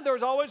win.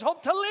 There's always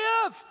hope to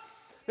live.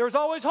 There's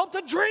always hope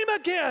to dream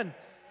again.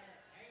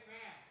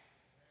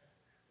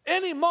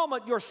 Any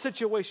moment your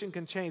situation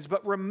can change,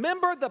 but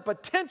remember the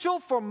potential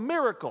for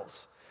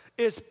miracles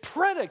is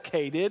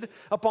predicated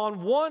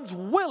upon one's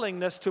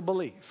willingness to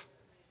believe.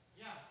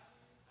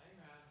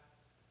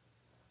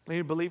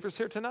 Any believers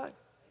here tonight?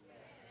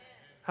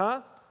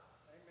 Huh?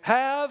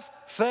 Have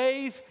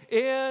faith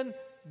in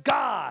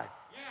God.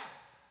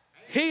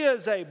 He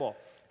is able.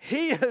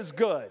 He is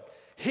good.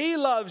 He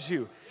loves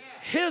you.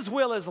 His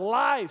will is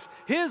life.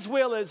 His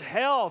will is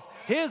health.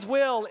 His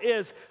will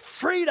is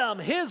freedom.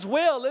 His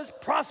will is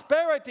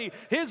prosperity.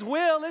 His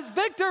will is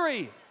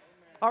victory.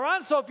 All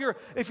right? So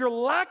if you're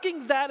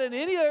lacking that in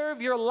any area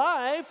of your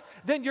life,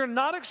 then you're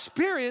not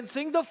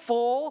experiencing the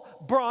full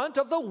brunt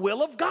of the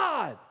will of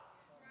God.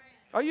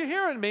 Are you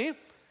hearing me?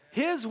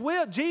 His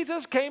will.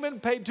 Jesus came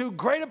and paid too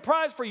great a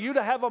price for you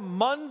to have a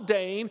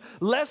mundane,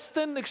 less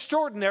than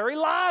extraordinary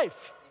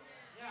life.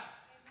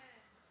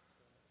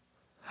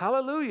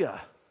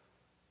 Hallelujah.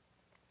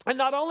 And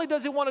not only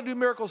does he want to do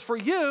miracles for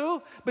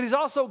you, but he's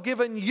also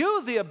given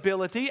you the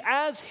ability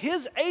as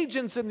his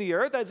agents in the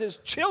earth, as his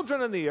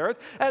children in the earth,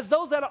 as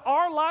those that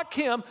are like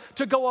him,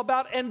 to go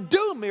about and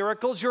do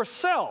miracles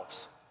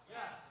yourselves.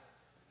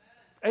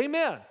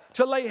 Amen.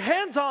 To lay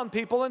hands on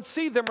people and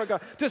see them,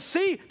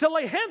 to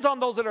lay hands on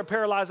those that are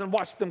paralyzed and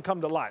watch them come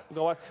to life.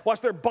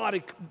 Watch their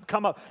body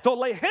come up. To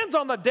lay hands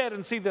on the dead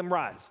and see them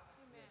rise.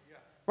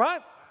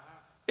 Right?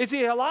 Is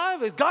he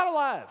alive? Is God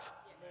alive?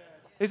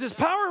 Is his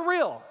power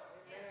real?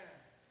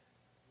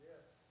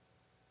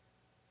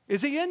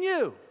 Is he in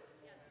you?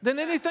 Then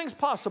anything's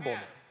possible.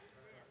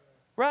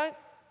 Right?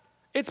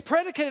 It's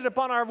predicated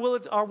upon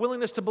our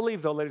willingness to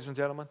believe, though, ladies and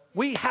gentlemen.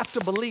 We have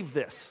to believe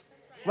this.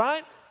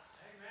 Right?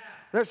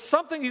 There's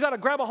something, you got to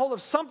grab a hold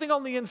of something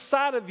on the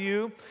inside of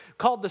you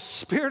called the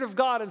Spirit of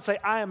God and say,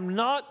 I am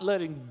not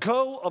letting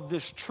go of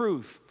this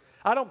truth.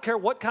 I don't care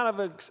what kind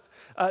of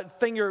a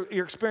thing you're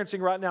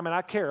experiencing right now. I mean,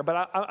 I care,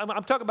 but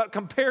I'm talking about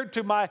compared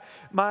to my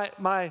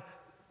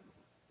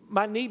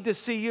need to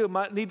see you,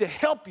 my need to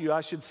help you,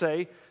 I should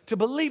say, to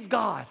believe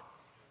God.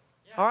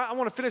 All right, I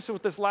want to finish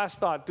with this last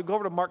thought. To go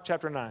over to Mark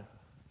chapter 9.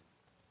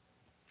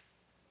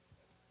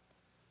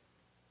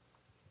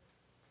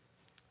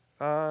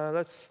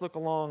 Let's look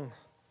along.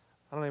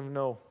 I don't even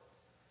know.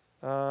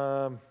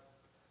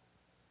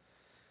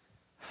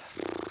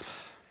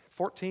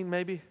 14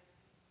 maybe.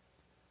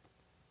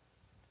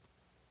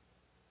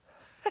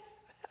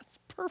 That's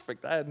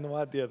perfect. I had no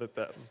idea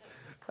that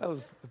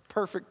was the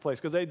perfect place,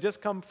 because they had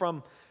just come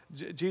from,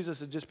 Jesus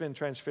had just been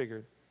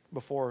transfigured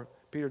before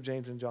Peter,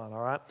 James, and John,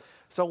 all right?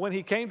 So when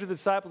he came to the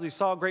disciples, he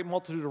saw a great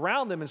multitude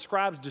around them and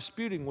scribes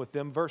disputing with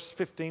them. Verse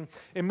 15,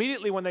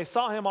 immediately when they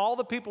saw him, all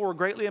the people were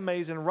greatly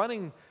amazed and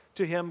running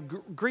to him,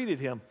 greeted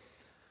him.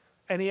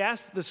 And he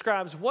asked the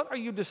scribes, what are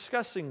you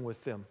discussing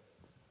with them?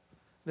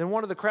 Then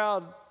one of the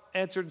crowd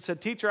answered and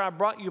said, Teacher, I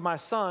brought you my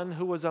son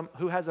who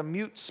has a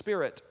mute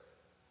spirit.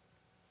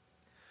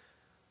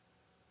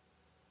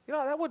 You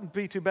know, that wouldn't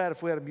be too bad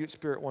if we had a mute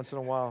spirit once in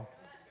a while.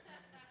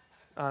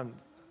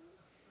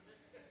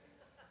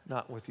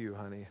 Not with you,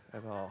 honey,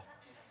 at all.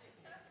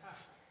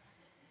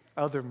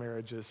 other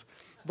marriages.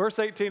 Verse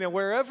 18, and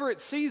wherever it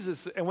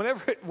seizes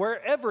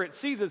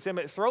him,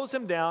 it throws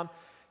him down.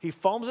 He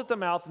foams at the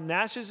mouth,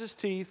 gnashes his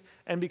teeth,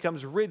 and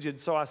becomes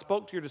rigid. So I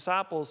spoke to your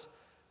disciples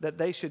that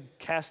they should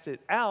cast it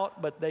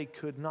out, but they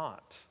could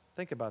not.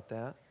 Think about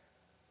that.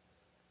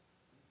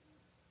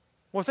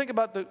 Well, think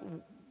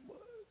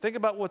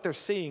about what they're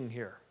seeing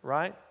here,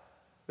 right?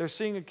 They're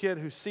seeing a kid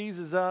who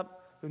seizes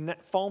up, who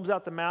foams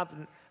out the mouth.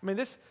 And, I mean,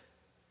 this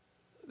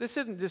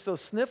isn't just a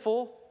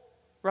sniffle,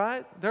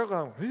 right? They're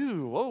going,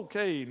 ooh,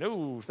 okay,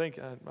 no,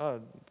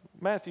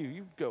 Matthew,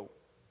 you go.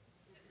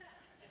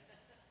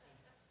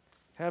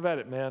 Have at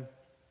it, man.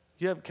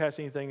 You haven't cast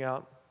anything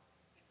out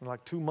in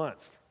like 2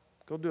 months.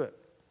 Go do it.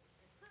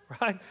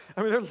 Right?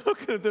 I mean, they're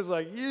looking at this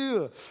like,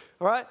 yeah.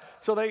 All right?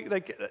 So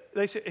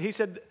he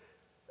said,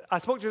 I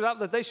spoke to you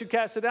that they should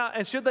cast it out.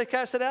 And should they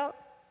cast it out?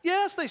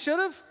 Yes, they should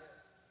have.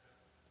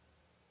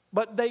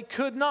 But they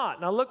could not.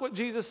 Now look what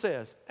Jesus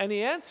says. And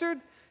he answered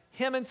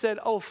him and said,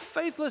 O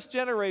faithless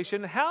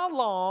generation, how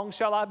long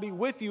shall I be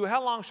with you?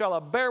 How long shall I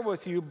bear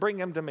with you? Bring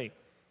him to me.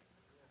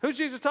 Who's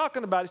Jesus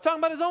talking about? He's talking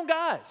about his own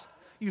guys.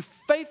 You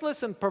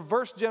faithless and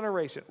perverse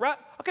generation. Right?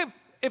 Okay,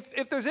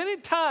 if there's any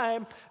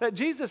time that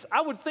Jesus,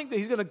 I would think that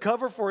he's going to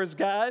cover for his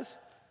guys,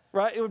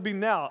 right? It would be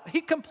now.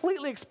 He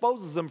completely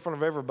exposes them in front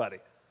of everybody.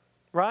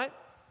 Right?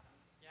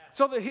 Yeah.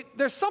 So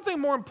there's something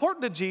more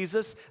important to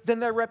Jesus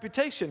than their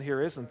reputation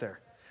here, isn't there?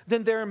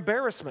 Than their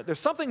embarrassment. There's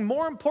something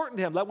more important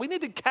to him. Like we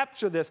need to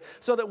capture this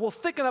so that we'll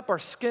thicken up our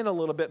skin a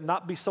little bit and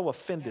not be so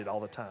offended all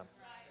the time.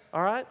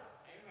 All right?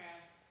 Amen.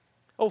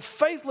 Oh,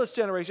 faithless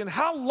generation,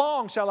 how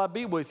long shall I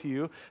be with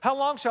you? How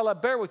long shall I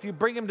bear with you?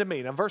 Bring him to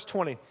me. Now, verse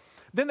 20.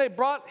 Then they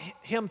brought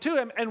him to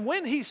him, and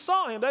when he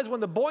saw him, that's when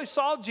the boy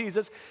saw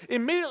Jesus,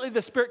 immediately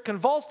the spirit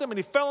convulsed him, and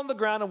he fell on the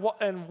ground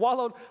and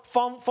wallowed,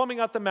 foaming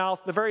out the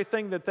mouth, the very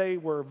thing that they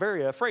were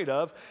very afraid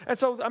of. And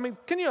so, I mean,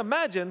 can you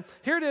imagine?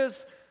 Here it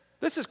is.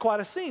 This is quite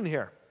a scene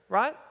here,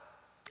 right?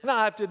 Now,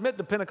 I have to admit,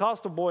 the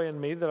Pentecostal boy in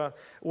me that I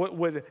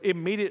would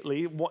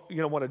immediately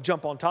want to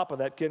jump on top of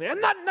that kid.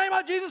 In the name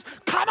of Jesus,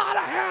 come out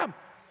of him,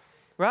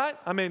 right?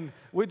 I mean,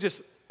 we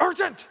just,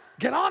 urgent,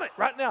 get on it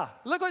right now.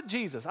 Look at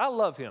Jesus. I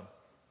love him.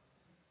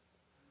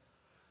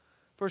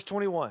 Verse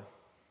 21.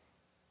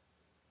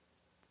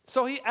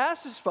 So he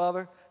asked his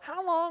father,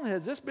 how long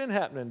has this been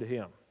happening to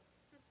him?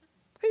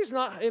 He's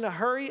not in a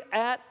hurry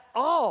at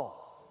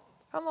all.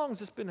 How long has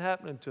this been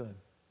happening to him?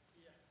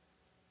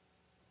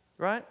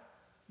 Right?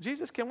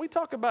 Jesus, can we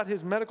talk about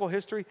his medical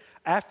history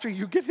after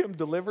you get him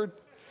delivered?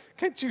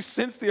 Can't you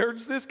sense the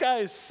urgency? This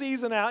guy is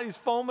seizing out. He's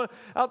foaming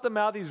out the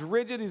mouth. He's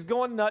rigid. He's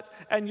going nuts.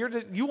 And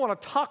you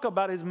want to talk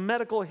about his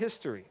medical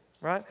history,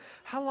 right?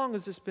 How long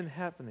has this been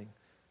happening?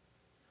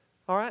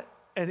 All right?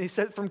 And he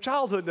said from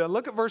childhood. Now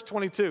look at verse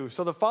 22.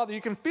 So the father, you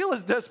can feel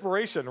his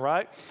desperation,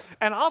 right?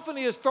 And often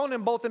he has thrown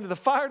him both into the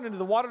fire and into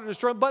the water to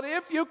destroy him. But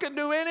if you can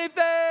do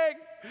anything,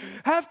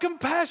 have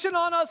compassion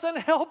on us and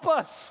help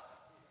us.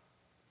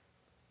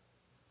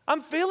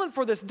 I'm feeling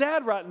for this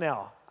dad right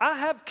now. I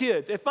have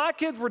kids. If my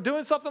kids were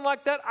doing something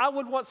like that, I'd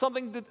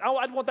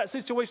want that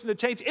situation to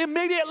change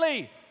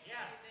immediately. Yes.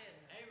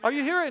 Are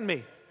you hearing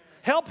me?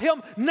 Help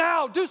him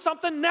now. Do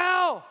something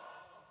now.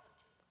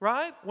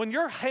 Right? When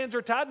your hands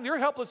are tied and you're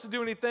helpless to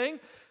do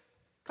anything,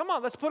 come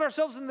on, let's put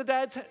ourselves in the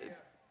dad's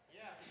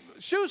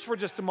shoes for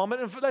just a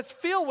moment and let's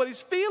feel what he's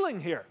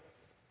feeling here.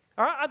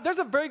 All right? There's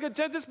a very good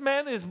chance this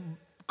man is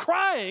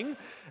crying.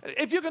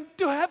 If you can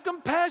have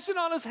compassion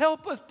on us,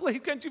 help us, please.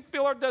 Can't you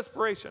feel our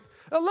desperation?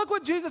 Now look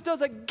what Jesus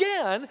does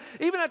again,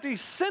 even after he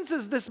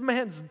senses this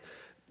man's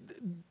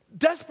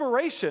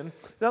desperation.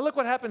 Now look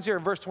what happens here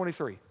in verse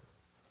 23.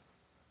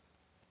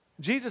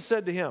 Jesus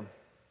said to him,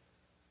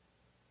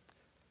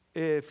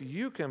 if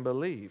you can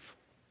believe,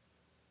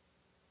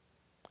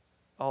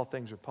 all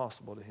things are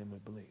possible to him who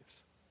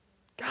believes.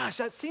 Gosh,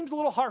 that seems a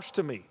little harsh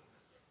to me.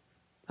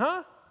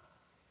 Huh?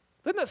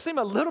 Doesn't that seem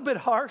a little bit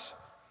harsh?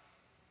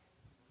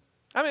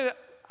 I mean,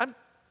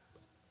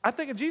 I'm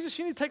thinking, Jesus,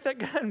 you need to take that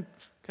guy and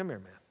come here,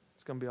 man.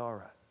 It's going to be all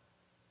right.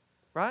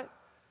 Right?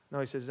 No,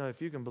 he says, no,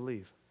 if you can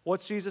believe.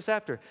 What's Jesus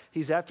after?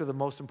 He's after the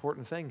most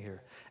important thing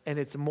here. And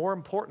it's more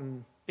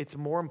important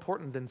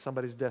than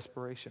somebody's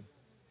desperation.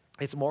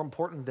 It's more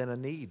important than a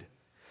need.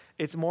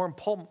 It's more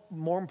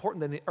important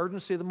than the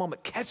urgency of the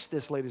moment. Catch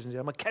this, ladies and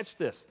gentlemen. Catch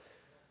this.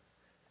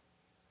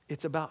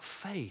 It's about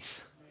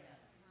faith.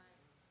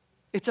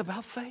 It's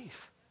about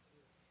faith.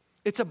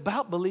 It's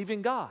about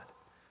believing God.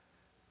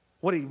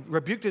 What he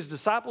rebuked his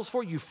disciples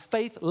for, you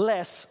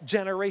faithless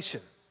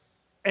generation.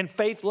 And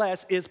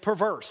faithless is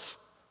perverse.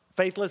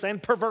 Faithless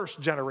and perverse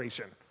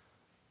generation.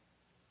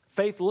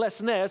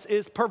 Faithlessness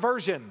is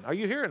perversion. Are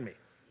you hearing me?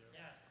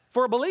 Yes.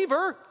 For a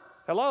believer,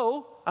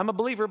 hello, I'm a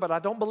believer, but I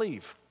don't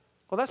believe.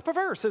 Well, that's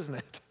perverse, isn't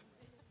it?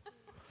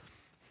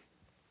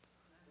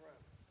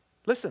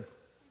 Listen,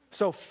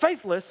 so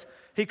faithless,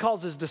 he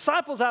calls his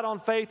disciples out on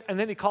faith, and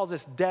then he calls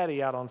his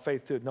daddy out on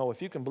faith too. No,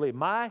 if you can believe,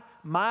 my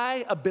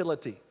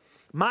ability,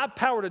 my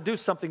power to do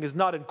something is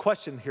not in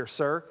question here,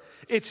 sir.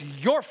 It's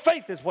your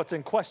faith is what's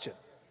in question.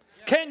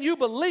 Can you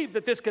believe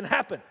that this can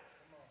happen?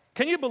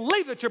 Can you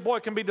believe that your boy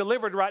can be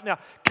delivered right now?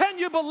 Can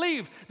you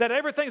believe that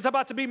everything's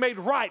about to be made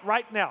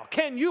right now?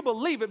 Can you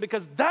believe it?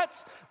 Because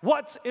that's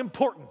what's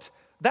important.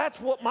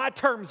 That's what my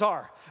terms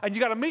are. And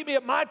you got to meet me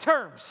at my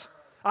terms.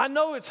 I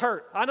know it's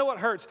hurt. I know it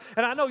hurts.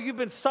 And I know you've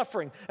been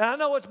suffering. And I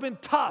know it's been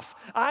tough.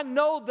 I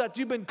know that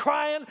you've been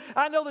crying.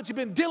 I know that you've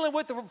been dealing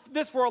with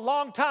this for a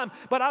long time.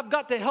 But I've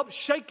got to help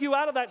shake you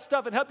out of that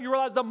stuff and help you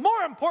realize the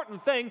more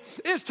important thing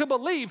is to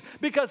believe,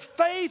 because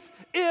faith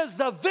is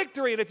the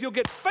victory. And if you'll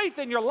get faith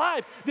in your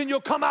life, then you'll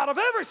come out of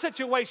every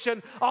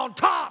situation on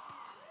top.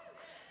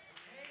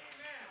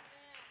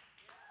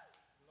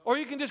 Or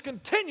you can just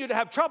continue to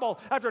have trouble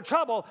after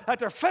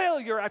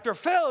failure after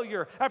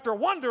failure, after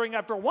wondering,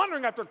 after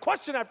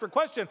question after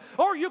question.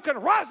 Or you can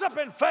rise up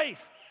in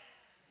faith.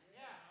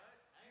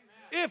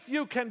 If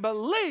you can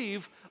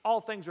believe,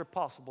 all things are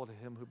possible to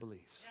him who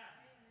believes.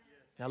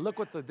 Now look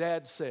what the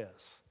dad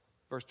says,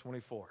 verse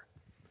 24.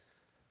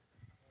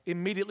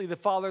 Immediately the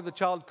father of the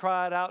child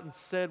cried out and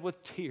said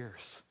with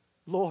tears,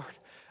 Lord,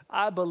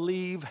 I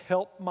believe,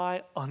 help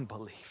my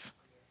unbelief.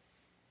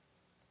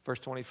 Verse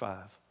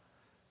 25.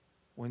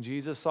 When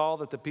Jesus saw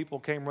that the people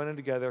came running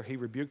together, he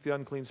rebuked the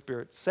unclean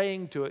spirit,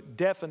 saying to it,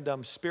 deaf and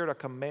dumb spirit, I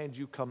command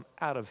you, come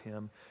out of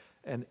him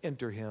and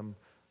enter him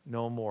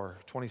no more.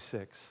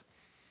 26.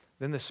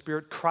 Then the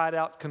spirit cried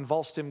out,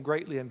 convulsed him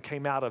greatly, and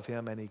came out of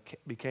him, and he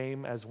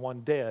became as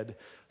one dead,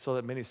 so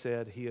that many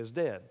said, he is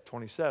dead.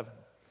 27.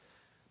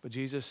 But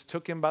Jesus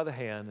took him by the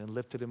hand and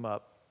lifted him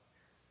up,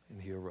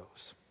 and he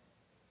arose.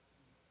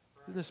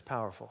 Isn't this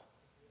powerful?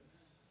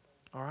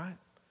 All right?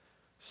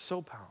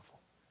 So powerful.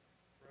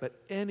 But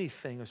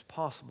anything is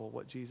possible,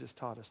 what Jesus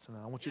taught us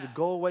tonight. I want you to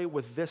go away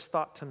with this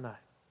thought tonight.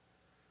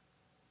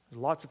 There's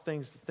lots of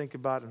things to think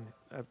about and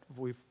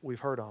we've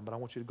heard on, but I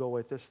want you to go away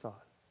with this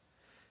thought.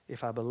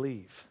 If I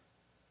believe,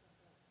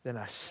 then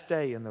I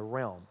stay in the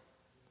realm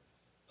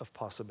of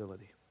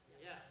possibility.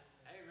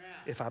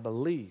 If I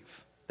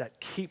believe, that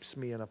keeps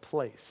me in a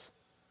place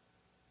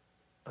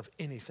of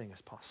anything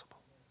is possible.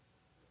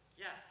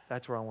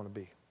 That's where I want to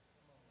be.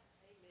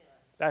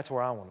 That's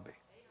where I want to be.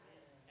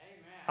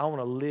 I want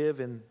to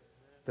live in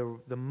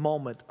the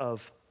moment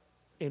of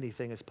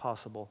anything is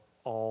possible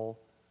all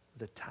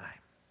the time.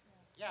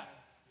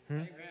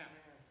 Amen.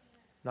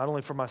 Not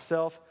only for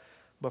myself,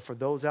 but for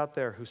those out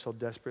there who so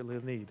desperately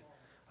need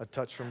a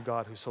touch from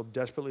God, who so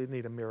desperately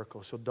need a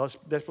miracle, so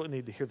desperately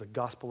need to hear the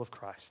gospel of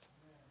Christ.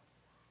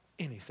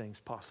 Anything's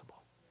possible.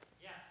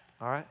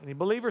 All right? Any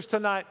believers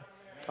tonight?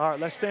 All right,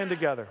 let's stand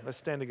together. Let's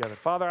stand together.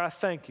 Father, I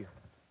thank you.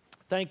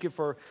 Thank you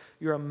for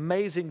your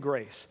amazing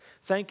grace.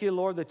 Thank you,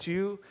 Lord, that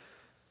you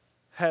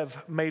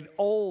have made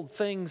old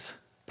things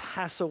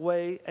pass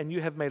away, and you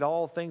have made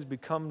all things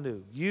become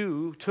new.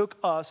 You took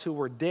us who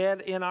were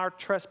dead in our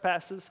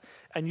trespasses,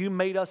 and you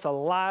made us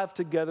alive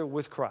together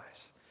with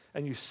Christ.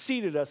 And you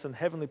seated us in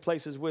heavenly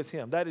places with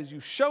him. That is,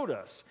 you showed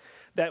us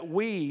that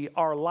we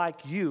are like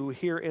you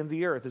here in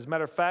the earth. As a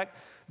matter of fact,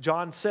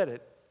 John said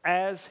it,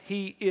 as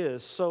he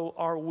is, so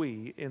are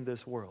we in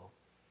this world.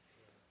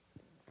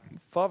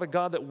 Father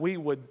God, that we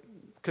would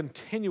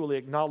continually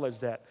acknowledge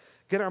that.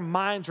 Get our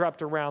minds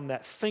wrapped around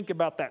that. Think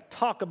about that.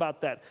 Talk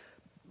about that.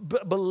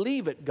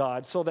 Believe it,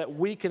 God, so that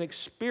we can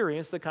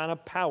experience the kind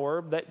of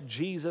power that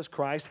Jesus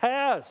Christ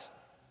has.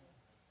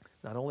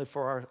 Not only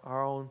for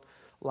our own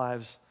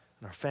lives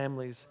and our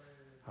families,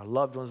 our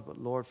loved ones, but,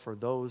 Lord, for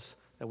those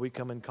that we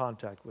come in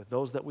contact with,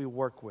 those that we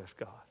work with,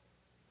 God.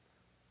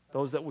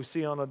 Those that we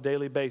see on a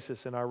daily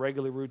basis in our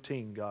regular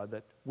routine, God,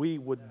 that we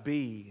would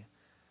be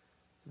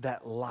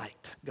that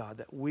light, God,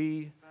 that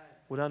we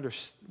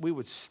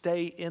would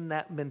stay in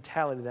that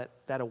mentality,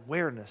 that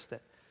awareness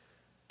that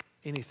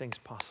anything's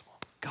possible.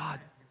 God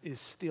is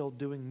still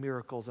doing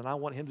miracles, and I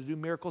want him to do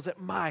miracles at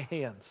my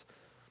hands.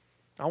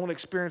 I want to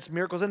experience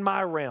miracles in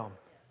my realm.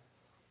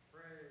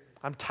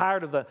 I'm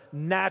tired of the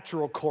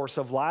natural course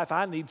of life.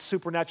 I need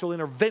supernatural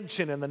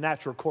intervention in the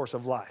natural course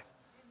of life.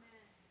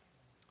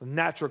 The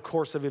natural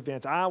course of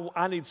events.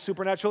 I need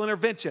supernatural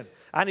intervention.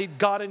 I need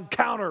God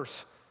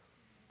encounters.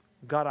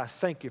 God, I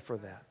thank you for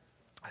that.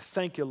 I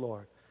thank you,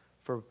 Lord,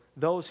 for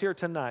those here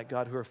tonight,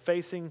 God, who are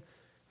facing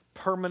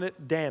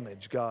permanent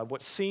damage, God,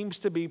 what seems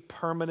to be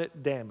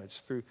permanent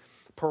damage through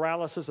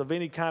paralysis of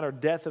any kind or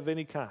death of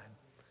any kind.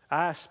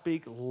 I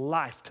speak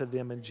life to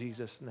them in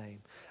Jesus' name.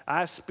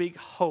 I speak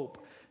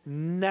hope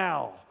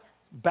now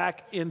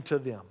back into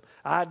them.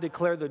 I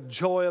declare the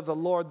joy of the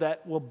Lord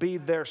that will be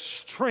their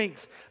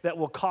strength, that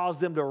will cause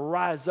them to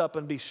rise up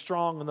and be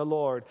strong in the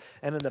Lord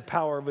and in the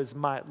power of his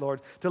might, Lord,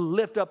 to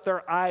lift up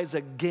their eyes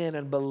again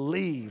and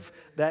believe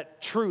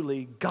that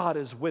truly God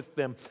is with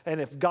them.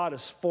 And if God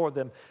is for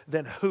them,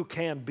 then who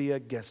can be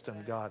against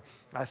them, God?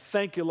 I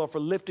thank you, Lord, for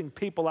lifting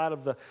people out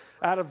of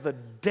the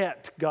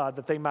debt, God,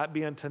 that they might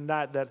be in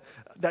tonight, that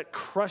that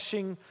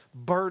crushing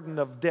burden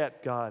of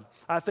debt, God.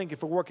 I thank you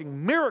for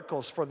working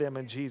miracles for them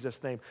in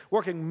Jesus' name.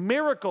 Working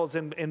miracles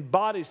in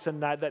bodies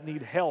tonight that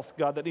need health,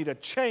 God, that need a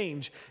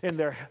change in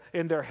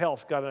their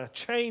health, God, and a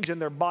change in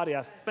their body.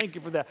 I thank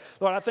you for that.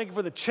 Lord, I thank you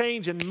for the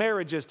change in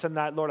marriages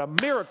tonight, Lord. A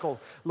miracle,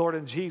 Lord,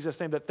 in Jesus'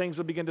 name, that things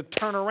would begin to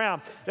turn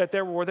around, that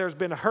where there's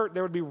been hurt,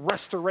 there would be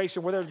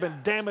restoration. Where there's been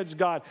damage,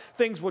 God,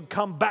 things would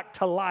come back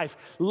to life.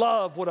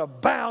 Love would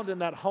abound in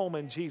that home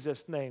in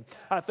Jesus' name.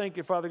 I thank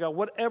you, Father God.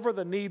 Whatever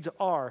the needs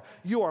are,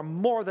 you are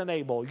more than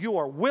able. You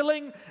are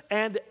willing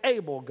and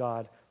able,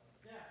 God,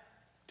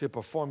 to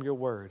perform your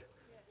word.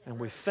 And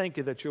we thank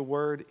you that your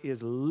word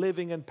is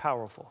living and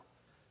powerful,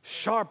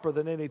 sharper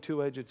than any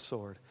two-edged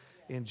sword.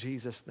 In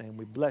Jesus' name,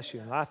 we bless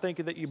you. And I thank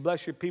you that you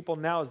bless your people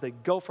now as they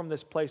go from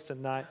this place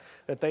tonight,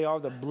 that they are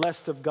the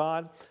blessed of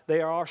God. They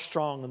are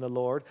strong in the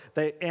Lord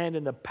and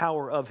in the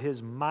power of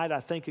his might. I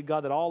thank you,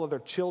 God, that all of their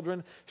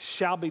children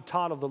shall be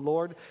taught of the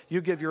Lord.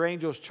 You give your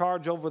angels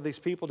charge over these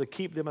people to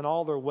keep them in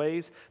all their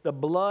ways. The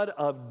blood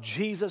of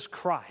Jesus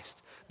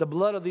Christ, the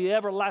blood of the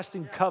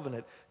everlasting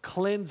covenant,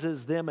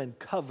 cleanses them and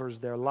covers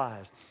their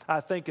lives.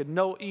 I thank you,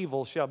 no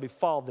evil shall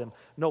befall them.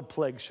 No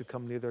plague shall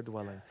come near their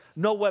dwelling.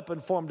 No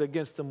weapon formed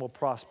against them will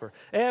prosper.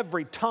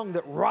 Every tongue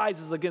that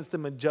rises against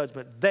them in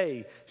judgment,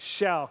 they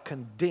shall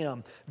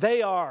condemn.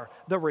 They are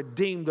the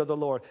redeemed of the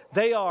Lord.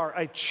 They are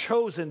a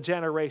chosen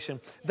generation.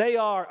 They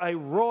are a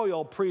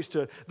royal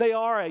priesthood. They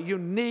are a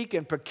unique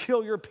and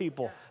peculiar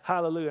people.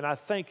 Hallelujah. And I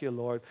thank you,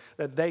 Lord,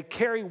 that they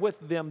carry with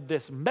them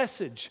this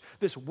message,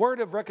 this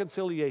word of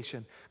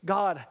reconciliation.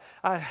 God,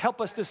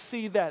 help us to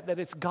see that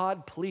it's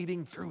God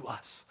pleading through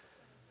us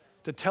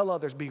to tell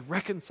others, be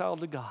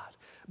reconciled to God.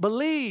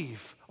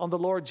 Believe on the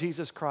Lord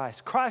Jesus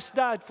Christ. Christ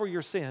died for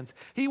your sins.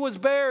 He was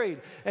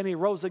buried and he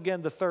rose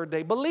again the third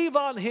day. Believe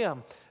on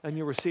him and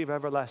you receive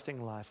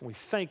everlasting life. And we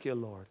thank you,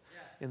 Lord,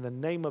 in the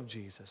name of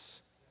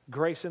Jesus.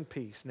 Grace and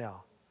peace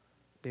now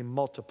be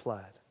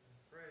multiplied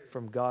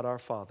from God our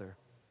Father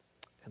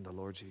and the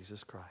Lord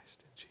Jesus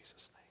Christ. In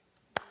Jesus'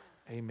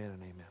 name. Amen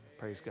and amen.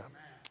 Praise God.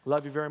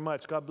 Love you very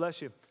much. God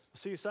bless you.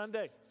 See you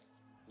Sunday.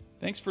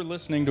 Thanks for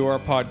listening to our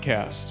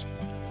podcast.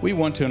 We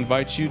want to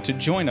invite you to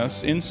join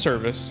us in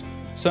service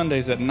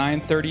Sundays at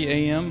 9:30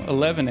 a.m.,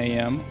 11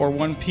 a.m., or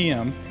 1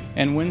 p.m.,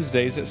 and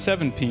Wednesdays at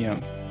 7 p.m.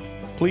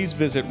 Please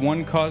visit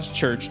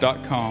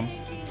onecausechurch.com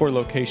for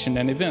location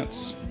and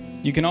events.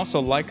 You can also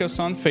like us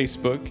on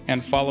Facebook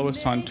and follow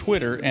us on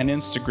Twitter and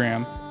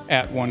Instagram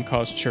at One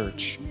Cause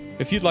Church.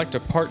 If you'd like to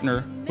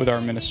partner with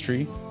our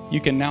ministry, you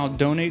can now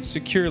donate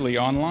securely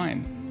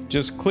online.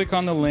 Just click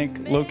on the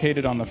link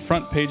located on the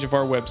front page of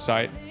our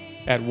website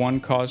at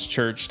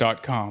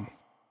onecausechurch.com.